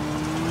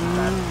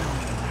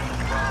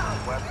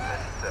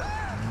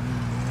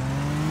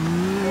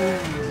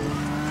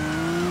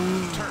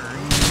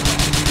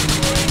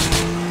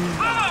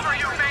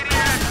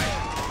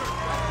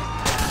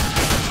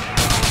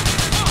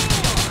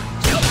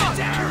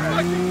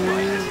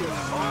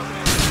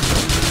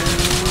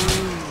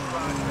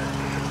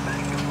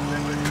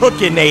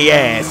 Cooking they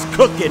ass,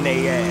 cooking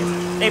they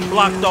ass. They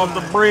blocked off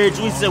the bridge.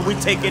 We said we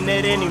taking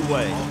it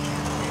anyway.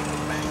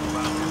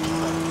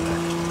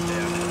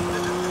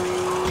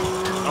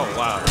 Oh,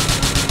 wow.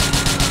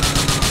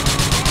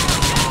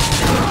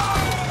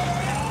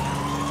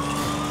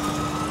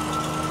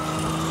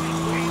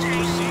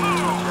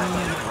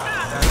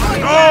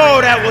 Oh,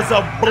 that was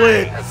a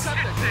blitz.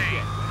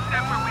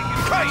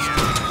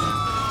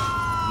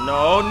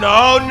 No,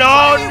 no,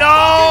 no, no.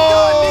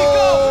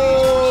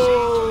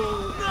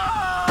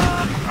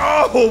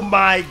 Oh,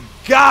 my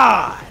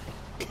God.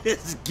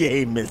 This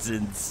game is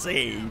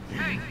insane.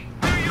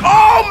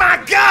 Oh,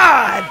 my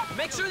God.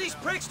 Make sure these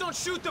pricks don't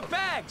shoot the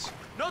bags.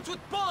 Notes with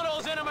bullet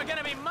holes in them are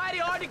gonna be mighty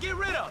hard to get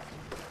rid of.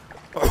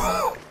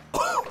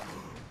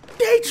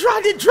 They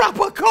tried to drop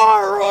a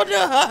car on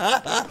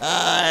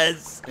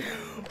us.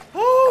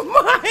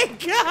 Oh my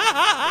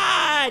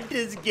God!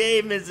 This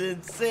game is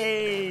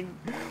insane.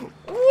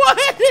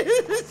 What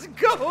is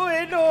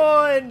going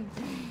on?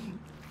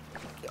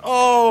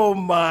 Oh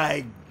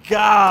my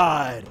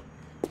God!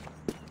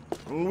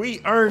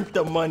 We earned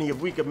the money if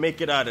we could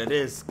make it out of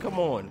this. Come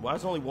on. Why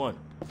is only one?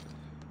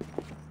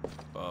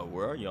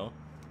 Where are y'all?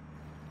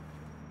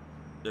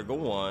 There go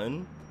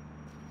one.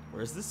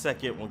 Where's the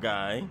second one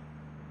guy?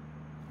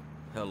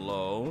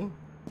 Hello?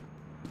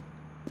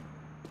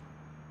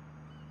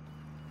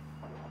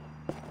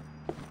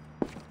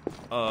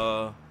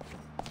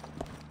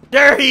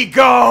 There he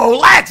go!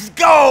 Let's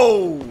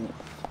go!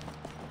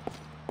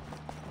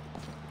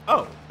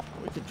 Oh,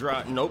 we could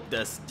drive. Nope,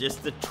 that's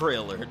just the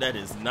trailer. That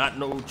is not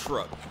no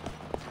truck.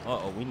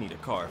 Uh-oh, we need a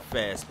car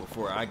fast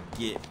before I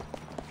get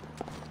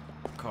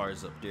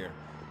cars up there.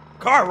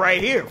 Car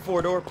right here.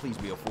 4-door. Please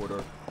be a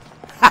 4-door.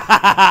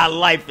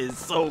 Life is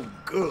so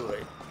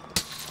good.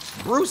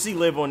 Brucey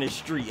live on this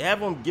street. Have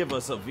him give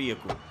us a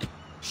vehicle.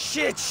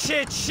 Shit,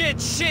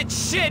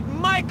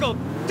 Michael,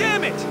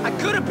 damn it! I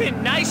could have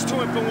been nice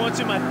to him for once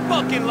in my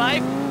fucking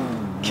life.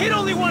 Kid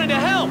only wanted to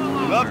help. He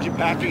loved you,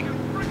 Packy.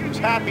 He was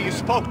happy you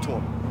spoke to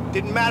him.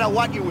 Didn't matter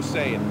what you were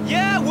saying.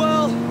 Yeah,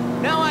 well,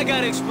 now I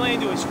gotta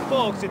explain to his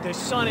folks that their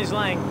son is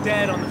lying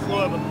dead on the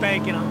floor of a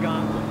bank in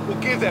Algonquin.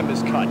 We'll give them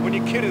this cut. When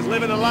your kid is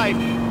living a life,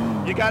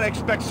 you gotta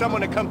expect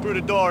someone to come through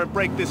the door and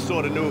break this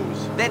sort of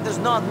news. That does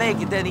not make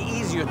it any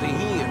easier to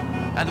hear.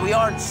 And we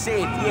aren't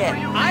safe yet.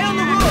 Eye on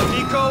the road,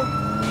 Nico.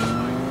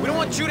 We don't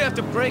want you to have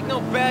to break no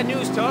bad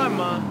news to our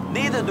ma.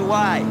 Neither do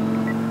I.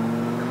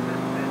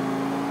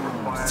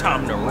 It's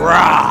time to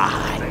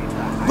ride.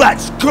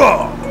 Let's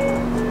go.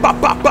 Ba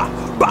ba ba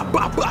ba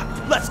ba ba.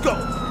 Let's go.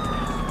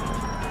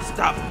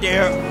 Stop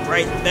there,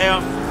 right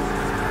there.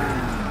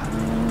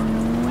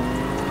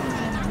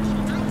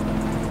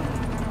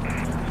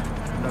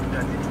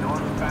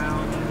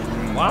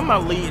 Why am I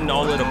leading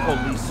all of the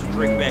police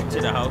straight back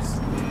to the house?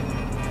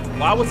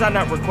 Why was I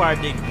not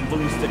required to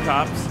lose the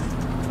cops?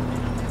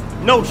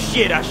 No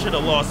shit, I should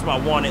have lost my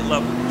wanted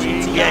level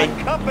GTA. Got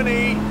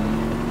company.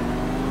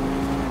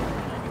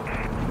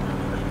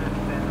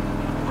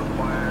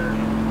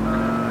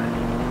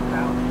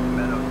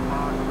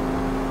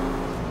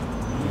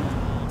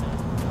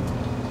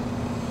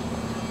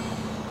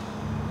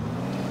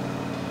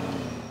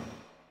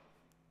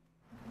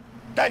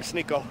 Thanks,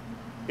 Nico.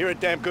 You're a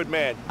damn good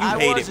man. I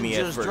wasn't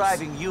just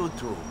driving you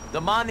through.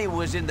 The money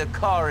was in the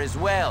car as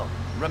well.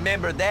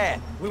 Remember that.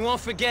 We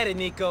won't forget it,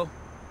 Nico.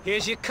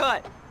 Here's your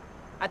cut.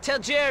 I tell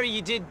Jerry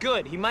you did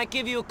good. He might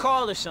give you a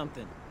call or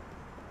something.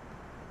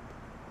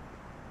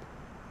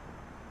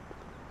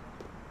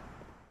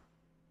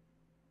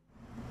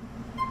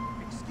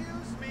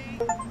 Excuse me.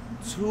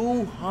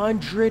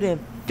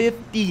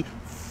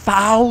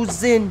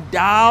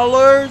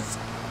 $250,000?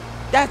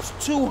 That's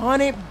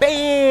 200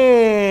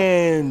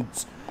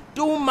 bands.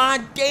 Do my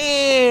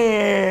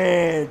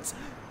dance.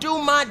 Do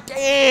my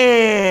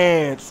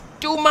dance.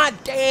 Do my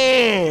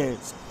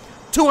dance.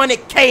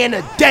 200K in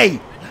a day.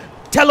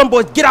 Tell them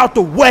boys get out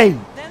the way.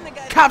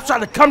 Cops try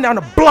to come down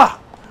the block.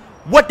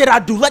 What did I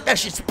do? Let that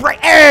shit spray.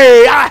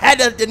 Hey, I had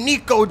to hit the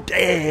Nico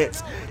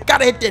dance.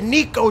 Gotta hit the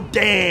Nico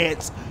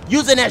dance.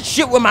 Using that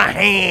shit with my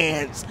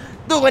hands.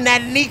 doing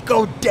that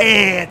Nico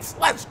dance.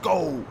 Let's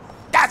go.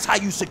 That's how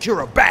you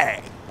secure a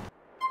bag.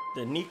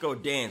 The Nico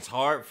dance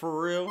hard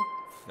for real?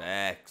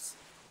 Facts.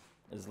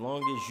 As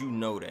long as you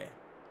know that.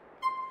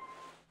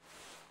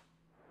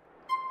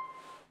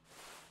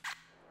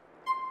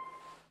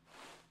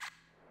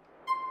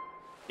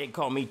 They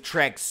call me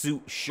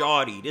tracksuit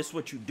shawty. This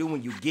what you do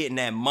when you getting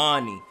that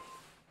money.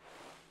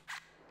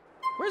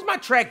 Where's my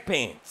track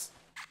pants?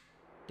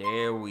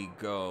 There we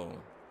go.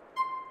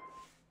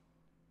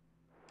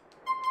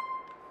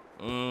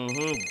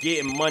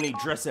 Getting money,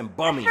 dressing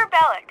bummy. Mr.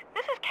 Bellick,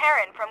 this is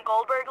Karen from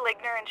Goldberg,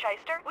 Ligner, and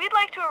Shyster. We'd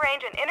like to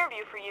arrange an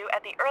interview for you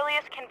at the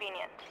earliest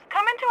convenience.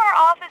 Come into our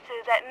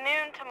offices at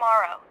noon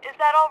tomorrow. Is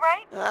that all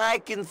right? I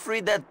can free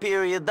that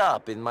period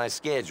up in my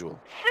schedule.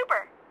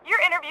 Super.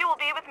 Your interview will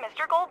be with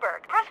Mr.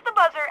 Goldberg. Press the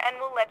buzzer and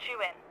we'll let you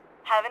in.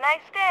 Have a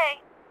nice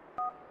day.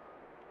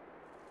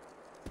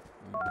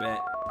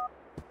 Bet.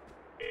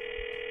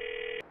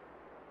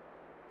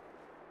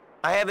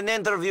 I have an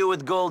interview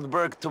with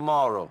Goldberg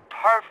tomorrow.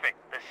 Perfect.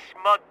 The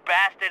smug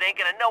bastard ain't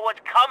gonna know what's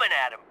coming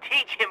at him.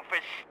 Teach him for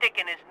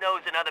sticking his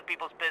nose in other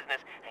people's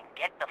business and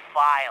get the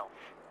files.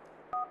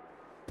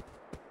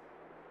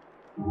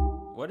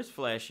 What is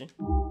flashing?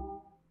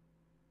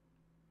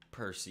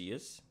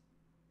 Perseus.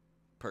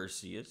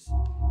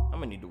 I'm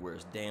gonna need to wear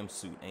his damn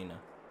suit, ain't I?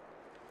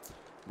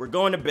 We're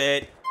going to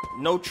bed.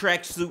 No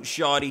tracksuit,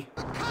 shawty.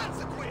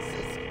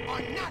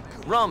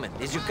 Roman,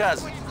 is your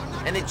cousin.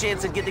 Any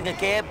chance of getting a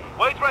cab?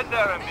 Wait right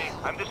there,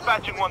 MB. I'm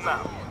dispatching one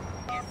now.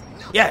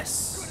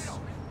 Yes.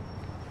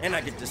 And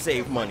I get to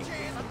save money.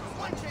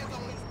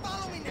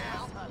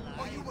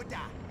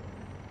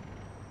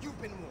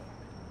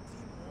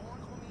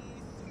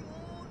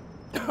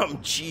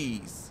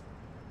 Jeez.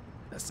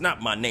 That's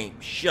not my name.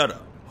 Shut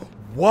up.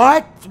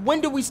 What?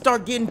 When do we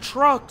start getting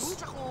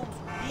trucks?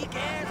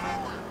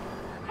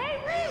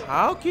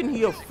 How can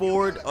he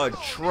afford a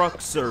truck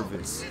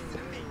service?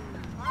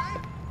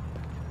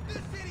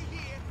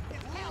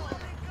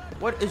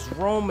 What is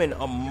Roman,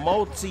 a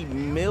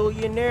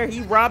multi-millionaire?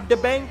 He robbed a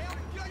bank?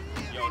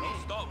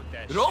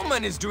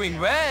 Roman is doing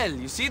well.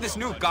 You see this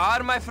new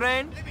car, my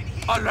friend?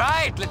 All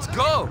right, let's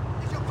go.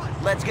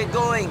 Let's get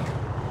going.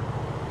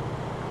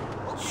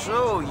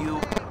 So, you...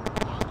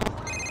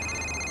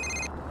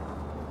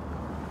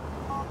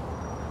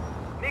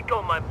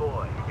 Nico, my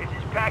boy. This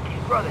is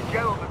Packy's brother,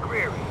 Gerald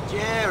McCreary.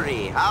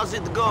 Jerry, how's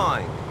it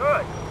going?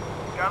 Good.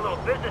 Got a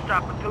little business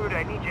opportunity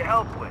I need your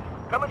help with.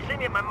 Come and see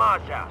me at my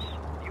mom's house.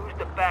 Use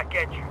the back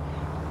entrance.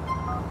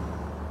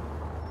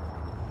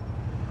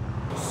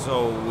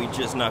 So we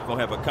just not gonna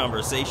have a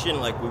conversation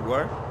like we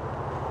were?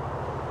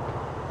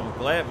 I'm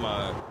glad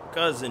my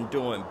cousin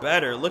doing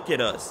better. Look at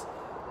us.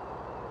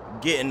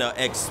 Getting an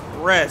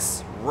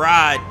express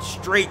ride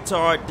straight to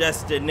our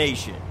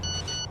destination.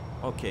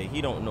 Okay,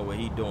 he don't know what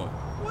he doing.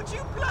 What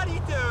you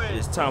bloody doing?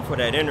 It's time for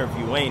that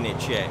interview, ain't it,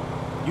 Chad?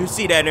 You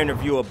see that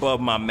interview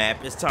above my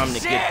map. It's time to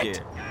get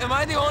there. Am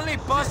I the only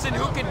person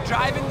who can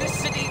drive in this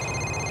city?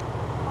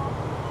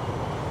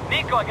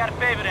 Nico, I got a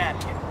favor to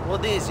ask you.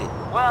 What is it?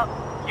 Well,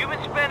 you've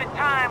been spending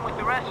time with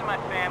the rest of my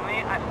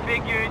family. I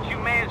figured you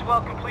may as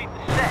well complete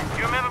the set.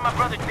 You remember my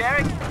brother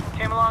Derek?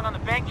 Came along on the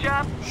bank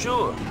job?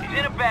 Sure. He's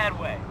in a bad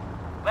way.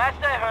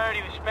 Last I heard,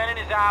 he was spending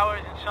his hours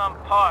in some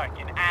park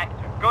in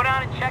Actor. Go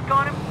down and check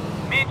on him.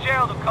 Me and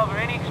Gerald will cover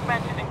any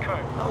expenses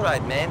incurred. All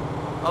right, man.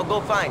 I'll go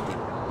find him.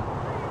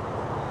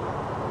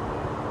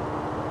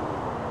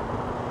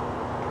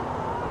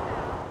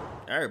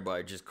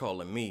 Everybody just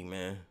calling me,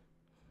 man.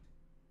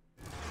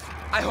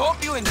 I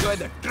hope you enjoy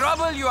the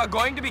trouble you are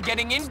going to be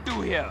getting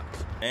into here.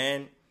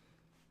 And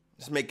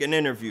let's make an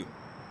interview.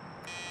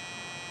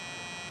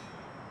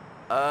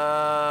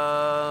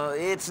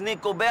 It's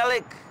Nico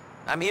Bellick.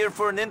 I'm here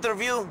for an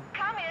interview.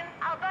 Come in.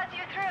 I'll buzz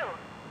you through.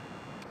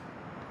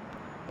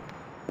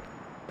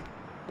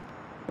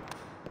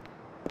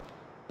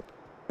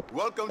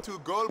 Welcome to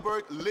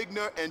Goldberg,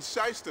 Ligner, and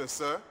Shyster,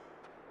 sir.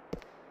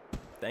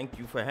 Thank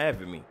you for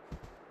having me.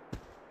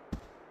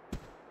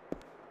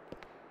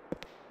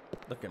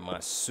 Look at my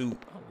suit.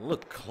 I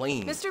look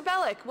clean. Mr.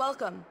 Bellick,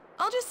 welcome.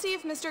 I'll just see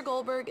if Mr.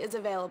 Goldberg is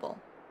available.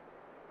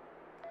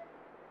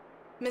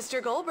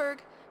 Mr.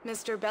 Goldberg,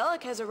 Mr.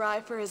 Bellick has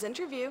arrived for his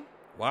interview.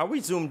 Why are we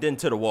zoomed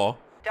into the wall?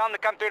 Tell him to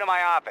come through to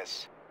my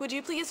office. Would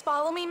you please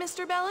follow me,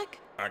 Mr. Bellick?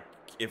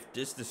 If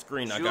this is the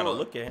screen Sure. I gotta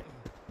look at.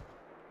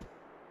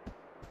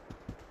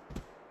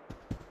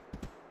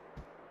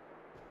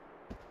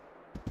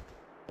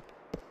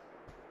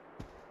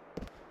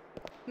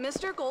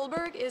 Mr.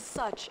 Goldberg is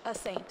such a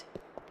saint.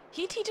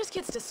 He teaches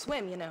kids to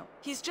swim, you know.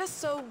 He's just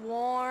so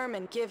warm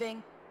and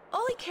giving.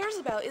 All he cares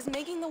about is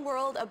making the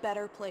world a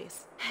better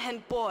place.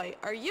 And boy,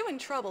 are you in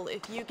trouble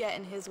if you get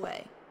in his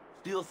way.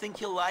 Do you think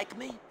he'll like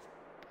me?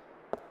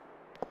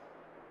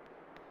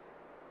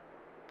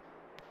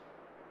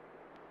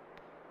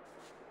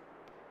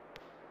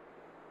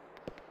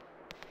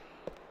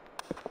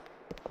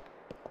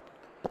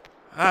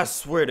 I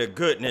swear to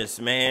goodness,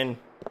 man.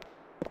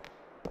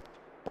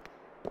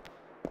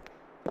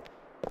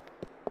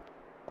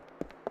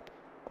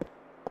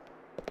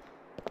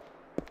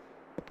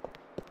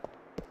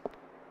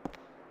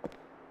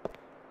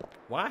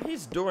 Why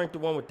his door ain't the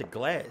one with the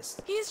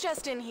glass? He's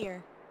just in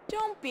here.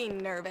 Don't be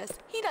nervous.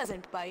 He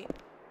doesn't bite.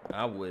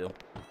 I will.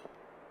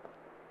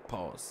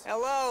 Pause.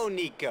 Hello,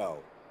 Nico.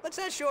 What's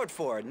that short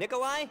for,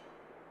 Nikolai?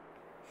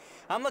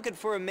 I'm looking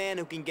for a man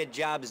who can get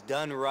jobs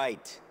done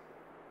right.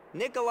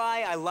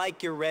 Nikolai, I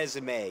like your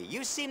resume.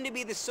 You seem to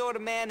be the sort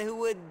of man who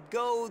would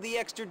go the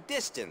extra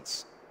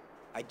distance.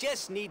 I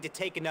just need to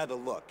take another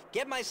look.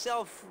 Get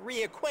myself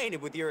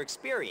reacquainted with your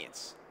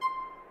experience.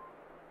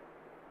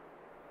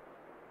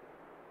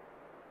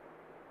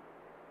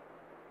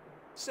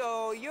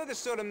 So, you're the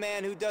sort of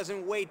man who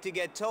doesn't wait to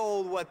get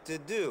told what to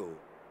do.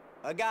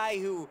 A guy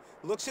who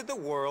looks at the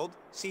world,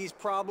 sees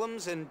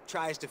problems, and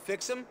tries to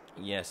fix them?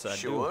 Yes, I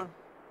do.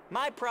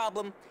 My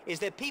problem is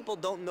that people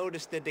don't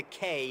notice the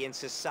decay in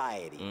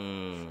society.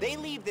 They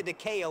leave the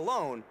decay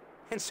alone,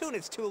 and soon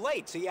it's too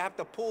late, so you have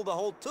to pull the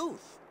whole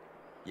tooth.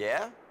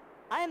 Yeah?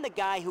 I am the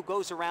guy who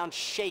goes around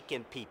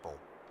shaking people.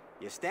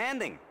 You're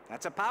standing.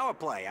 That's a power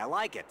play. I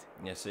like it.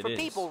 Yes, it For is.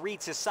 people,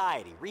 read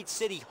Society, read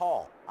City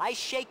Hall. I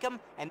shake them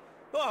and...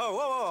 Whoa, whoa,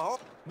 whoa, whoa.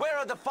 Where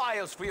are the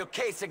files for your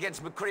case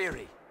against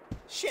McCreary?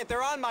 Shit,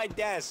 they're on my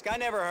desk. I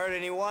never hurt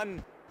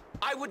anyone.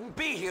 I wouldn't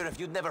be here if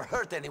you'd never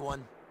hurt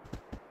anyone.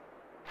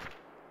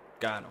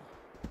 Got him.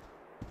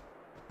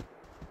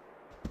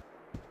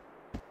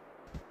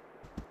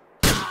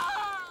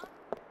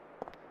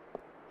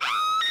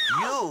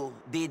 You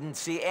didn't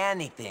see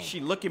anything. She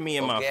looking me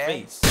in my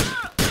face.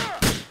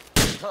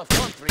 Tough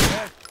country,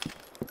 eh?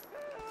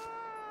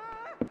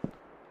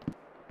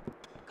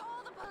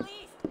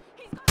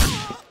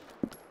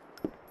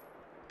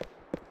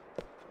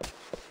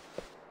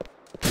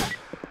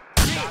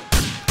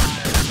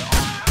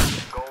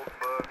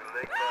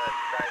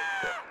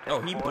 Oh,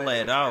 he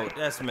bled out.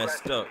 That's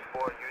messed up.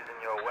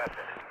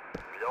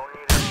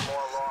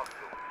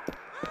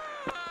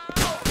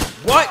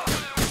 What?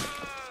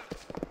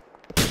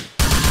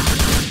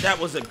 That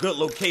was a good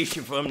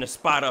location for him to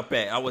spot up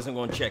at. I wasn't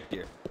gonna check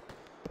there.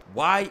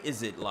 Why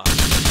is it locked?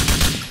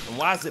 And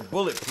why is it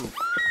bulletproof?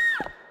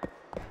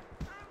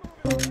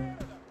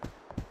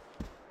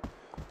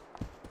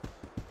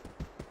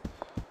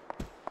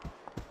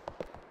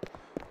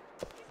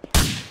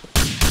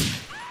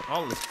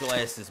 All this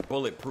glass is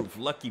bulletproof.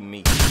 Lucky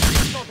me.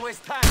 Don't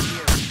waste time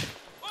here.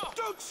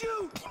 Don't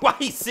shoot! Why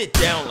he sit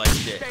down like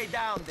that? Stay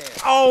down there.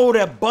 Oh,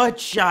 that butt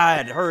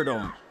shot hurt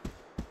him.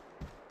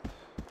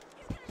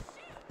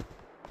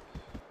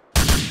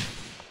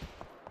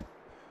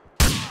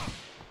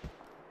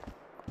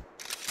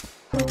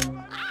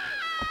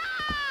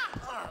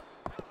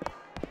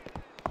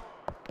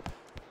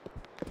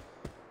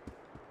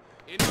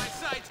 In my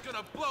sight's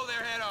gonna blow their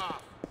head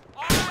off.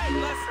 All right,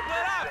 let's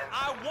split up.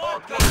 I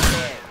want that.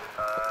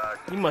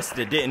 He must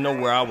have didn't know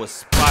where I was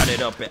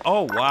spotted up at.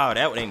 Oh wow,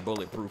 that ain't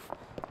bulletproof.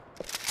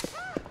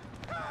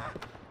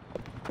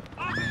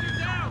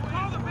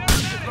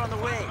 On the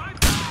way.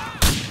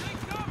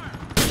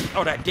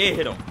 Oh, that did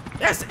hit him.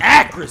 That's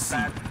accuracy.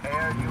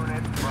 Air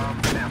unit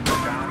from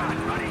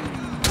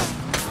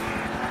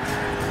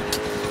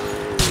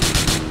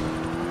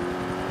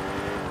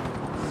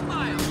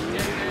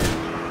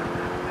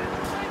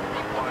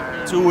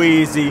Too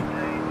easy.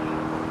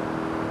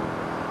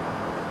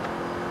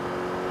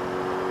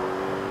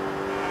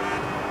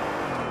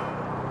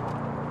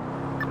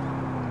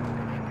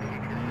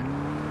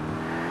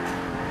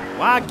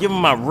 Why give him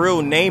my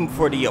real name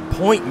for the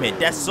appointment?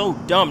 That's so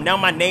dumb. Now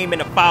my name in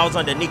the file's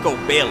under Nico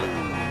Bellic.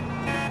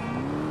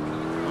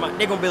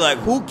 They're gonna be like,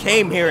 who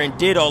came here and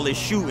did all this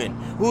shooting?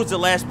 Who's the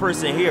last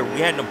person here?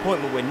 We had an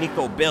appointment with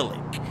Nico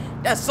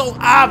Bellic. That's so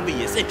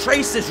obvious. It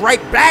traces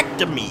right back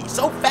to me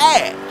so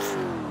fast.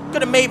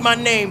 Could have made my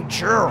name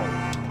Gerald.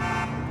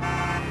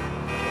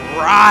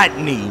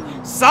 Rodney.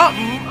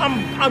 Something.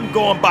 I'm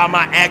going by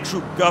my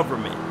actual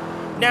government.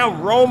 Now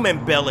Roman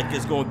Bellic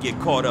is gonna get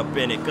caught up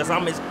in it because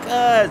I'm his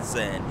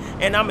cousin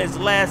and I'm his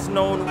last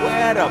known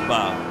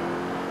whereabouts.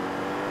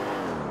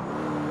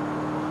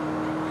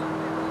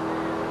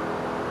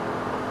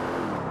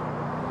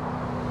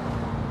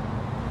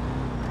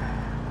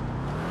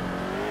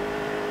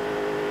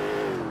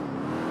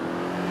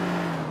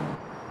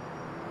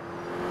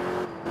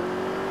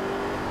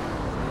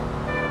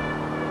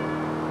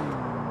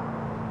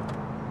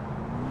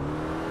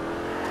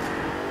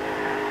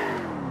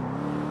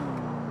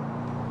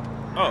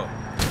 Oh,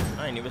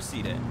 I didn't even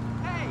see that.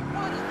 Hey,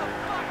 what is the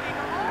fucking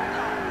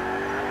holdup?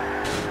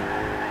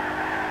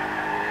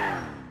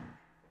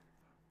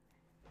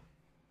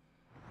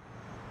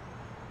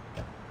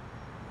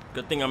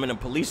 Good thing I'm in a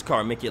police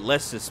car, make it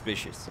less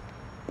suspicious.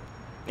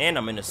 And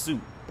I'm in a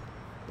suit.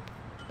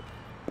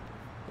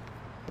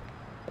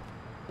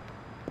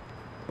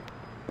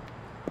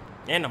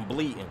 And I'm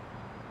bleeding.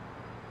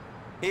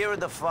 Here are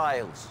the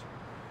files.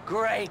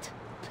 Great.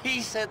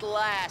 Peace at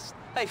last.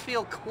 I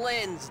feel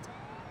cleansed.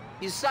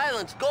 You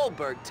silenced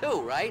Goldberg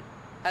too, right?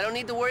 I don't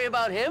need to worry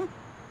about him?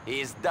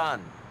 He's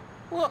done.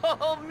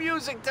 Whoa,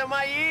 music to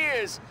my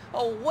ears.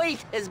 A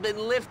weight has been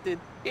lifted.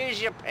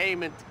 Here's your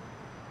payment.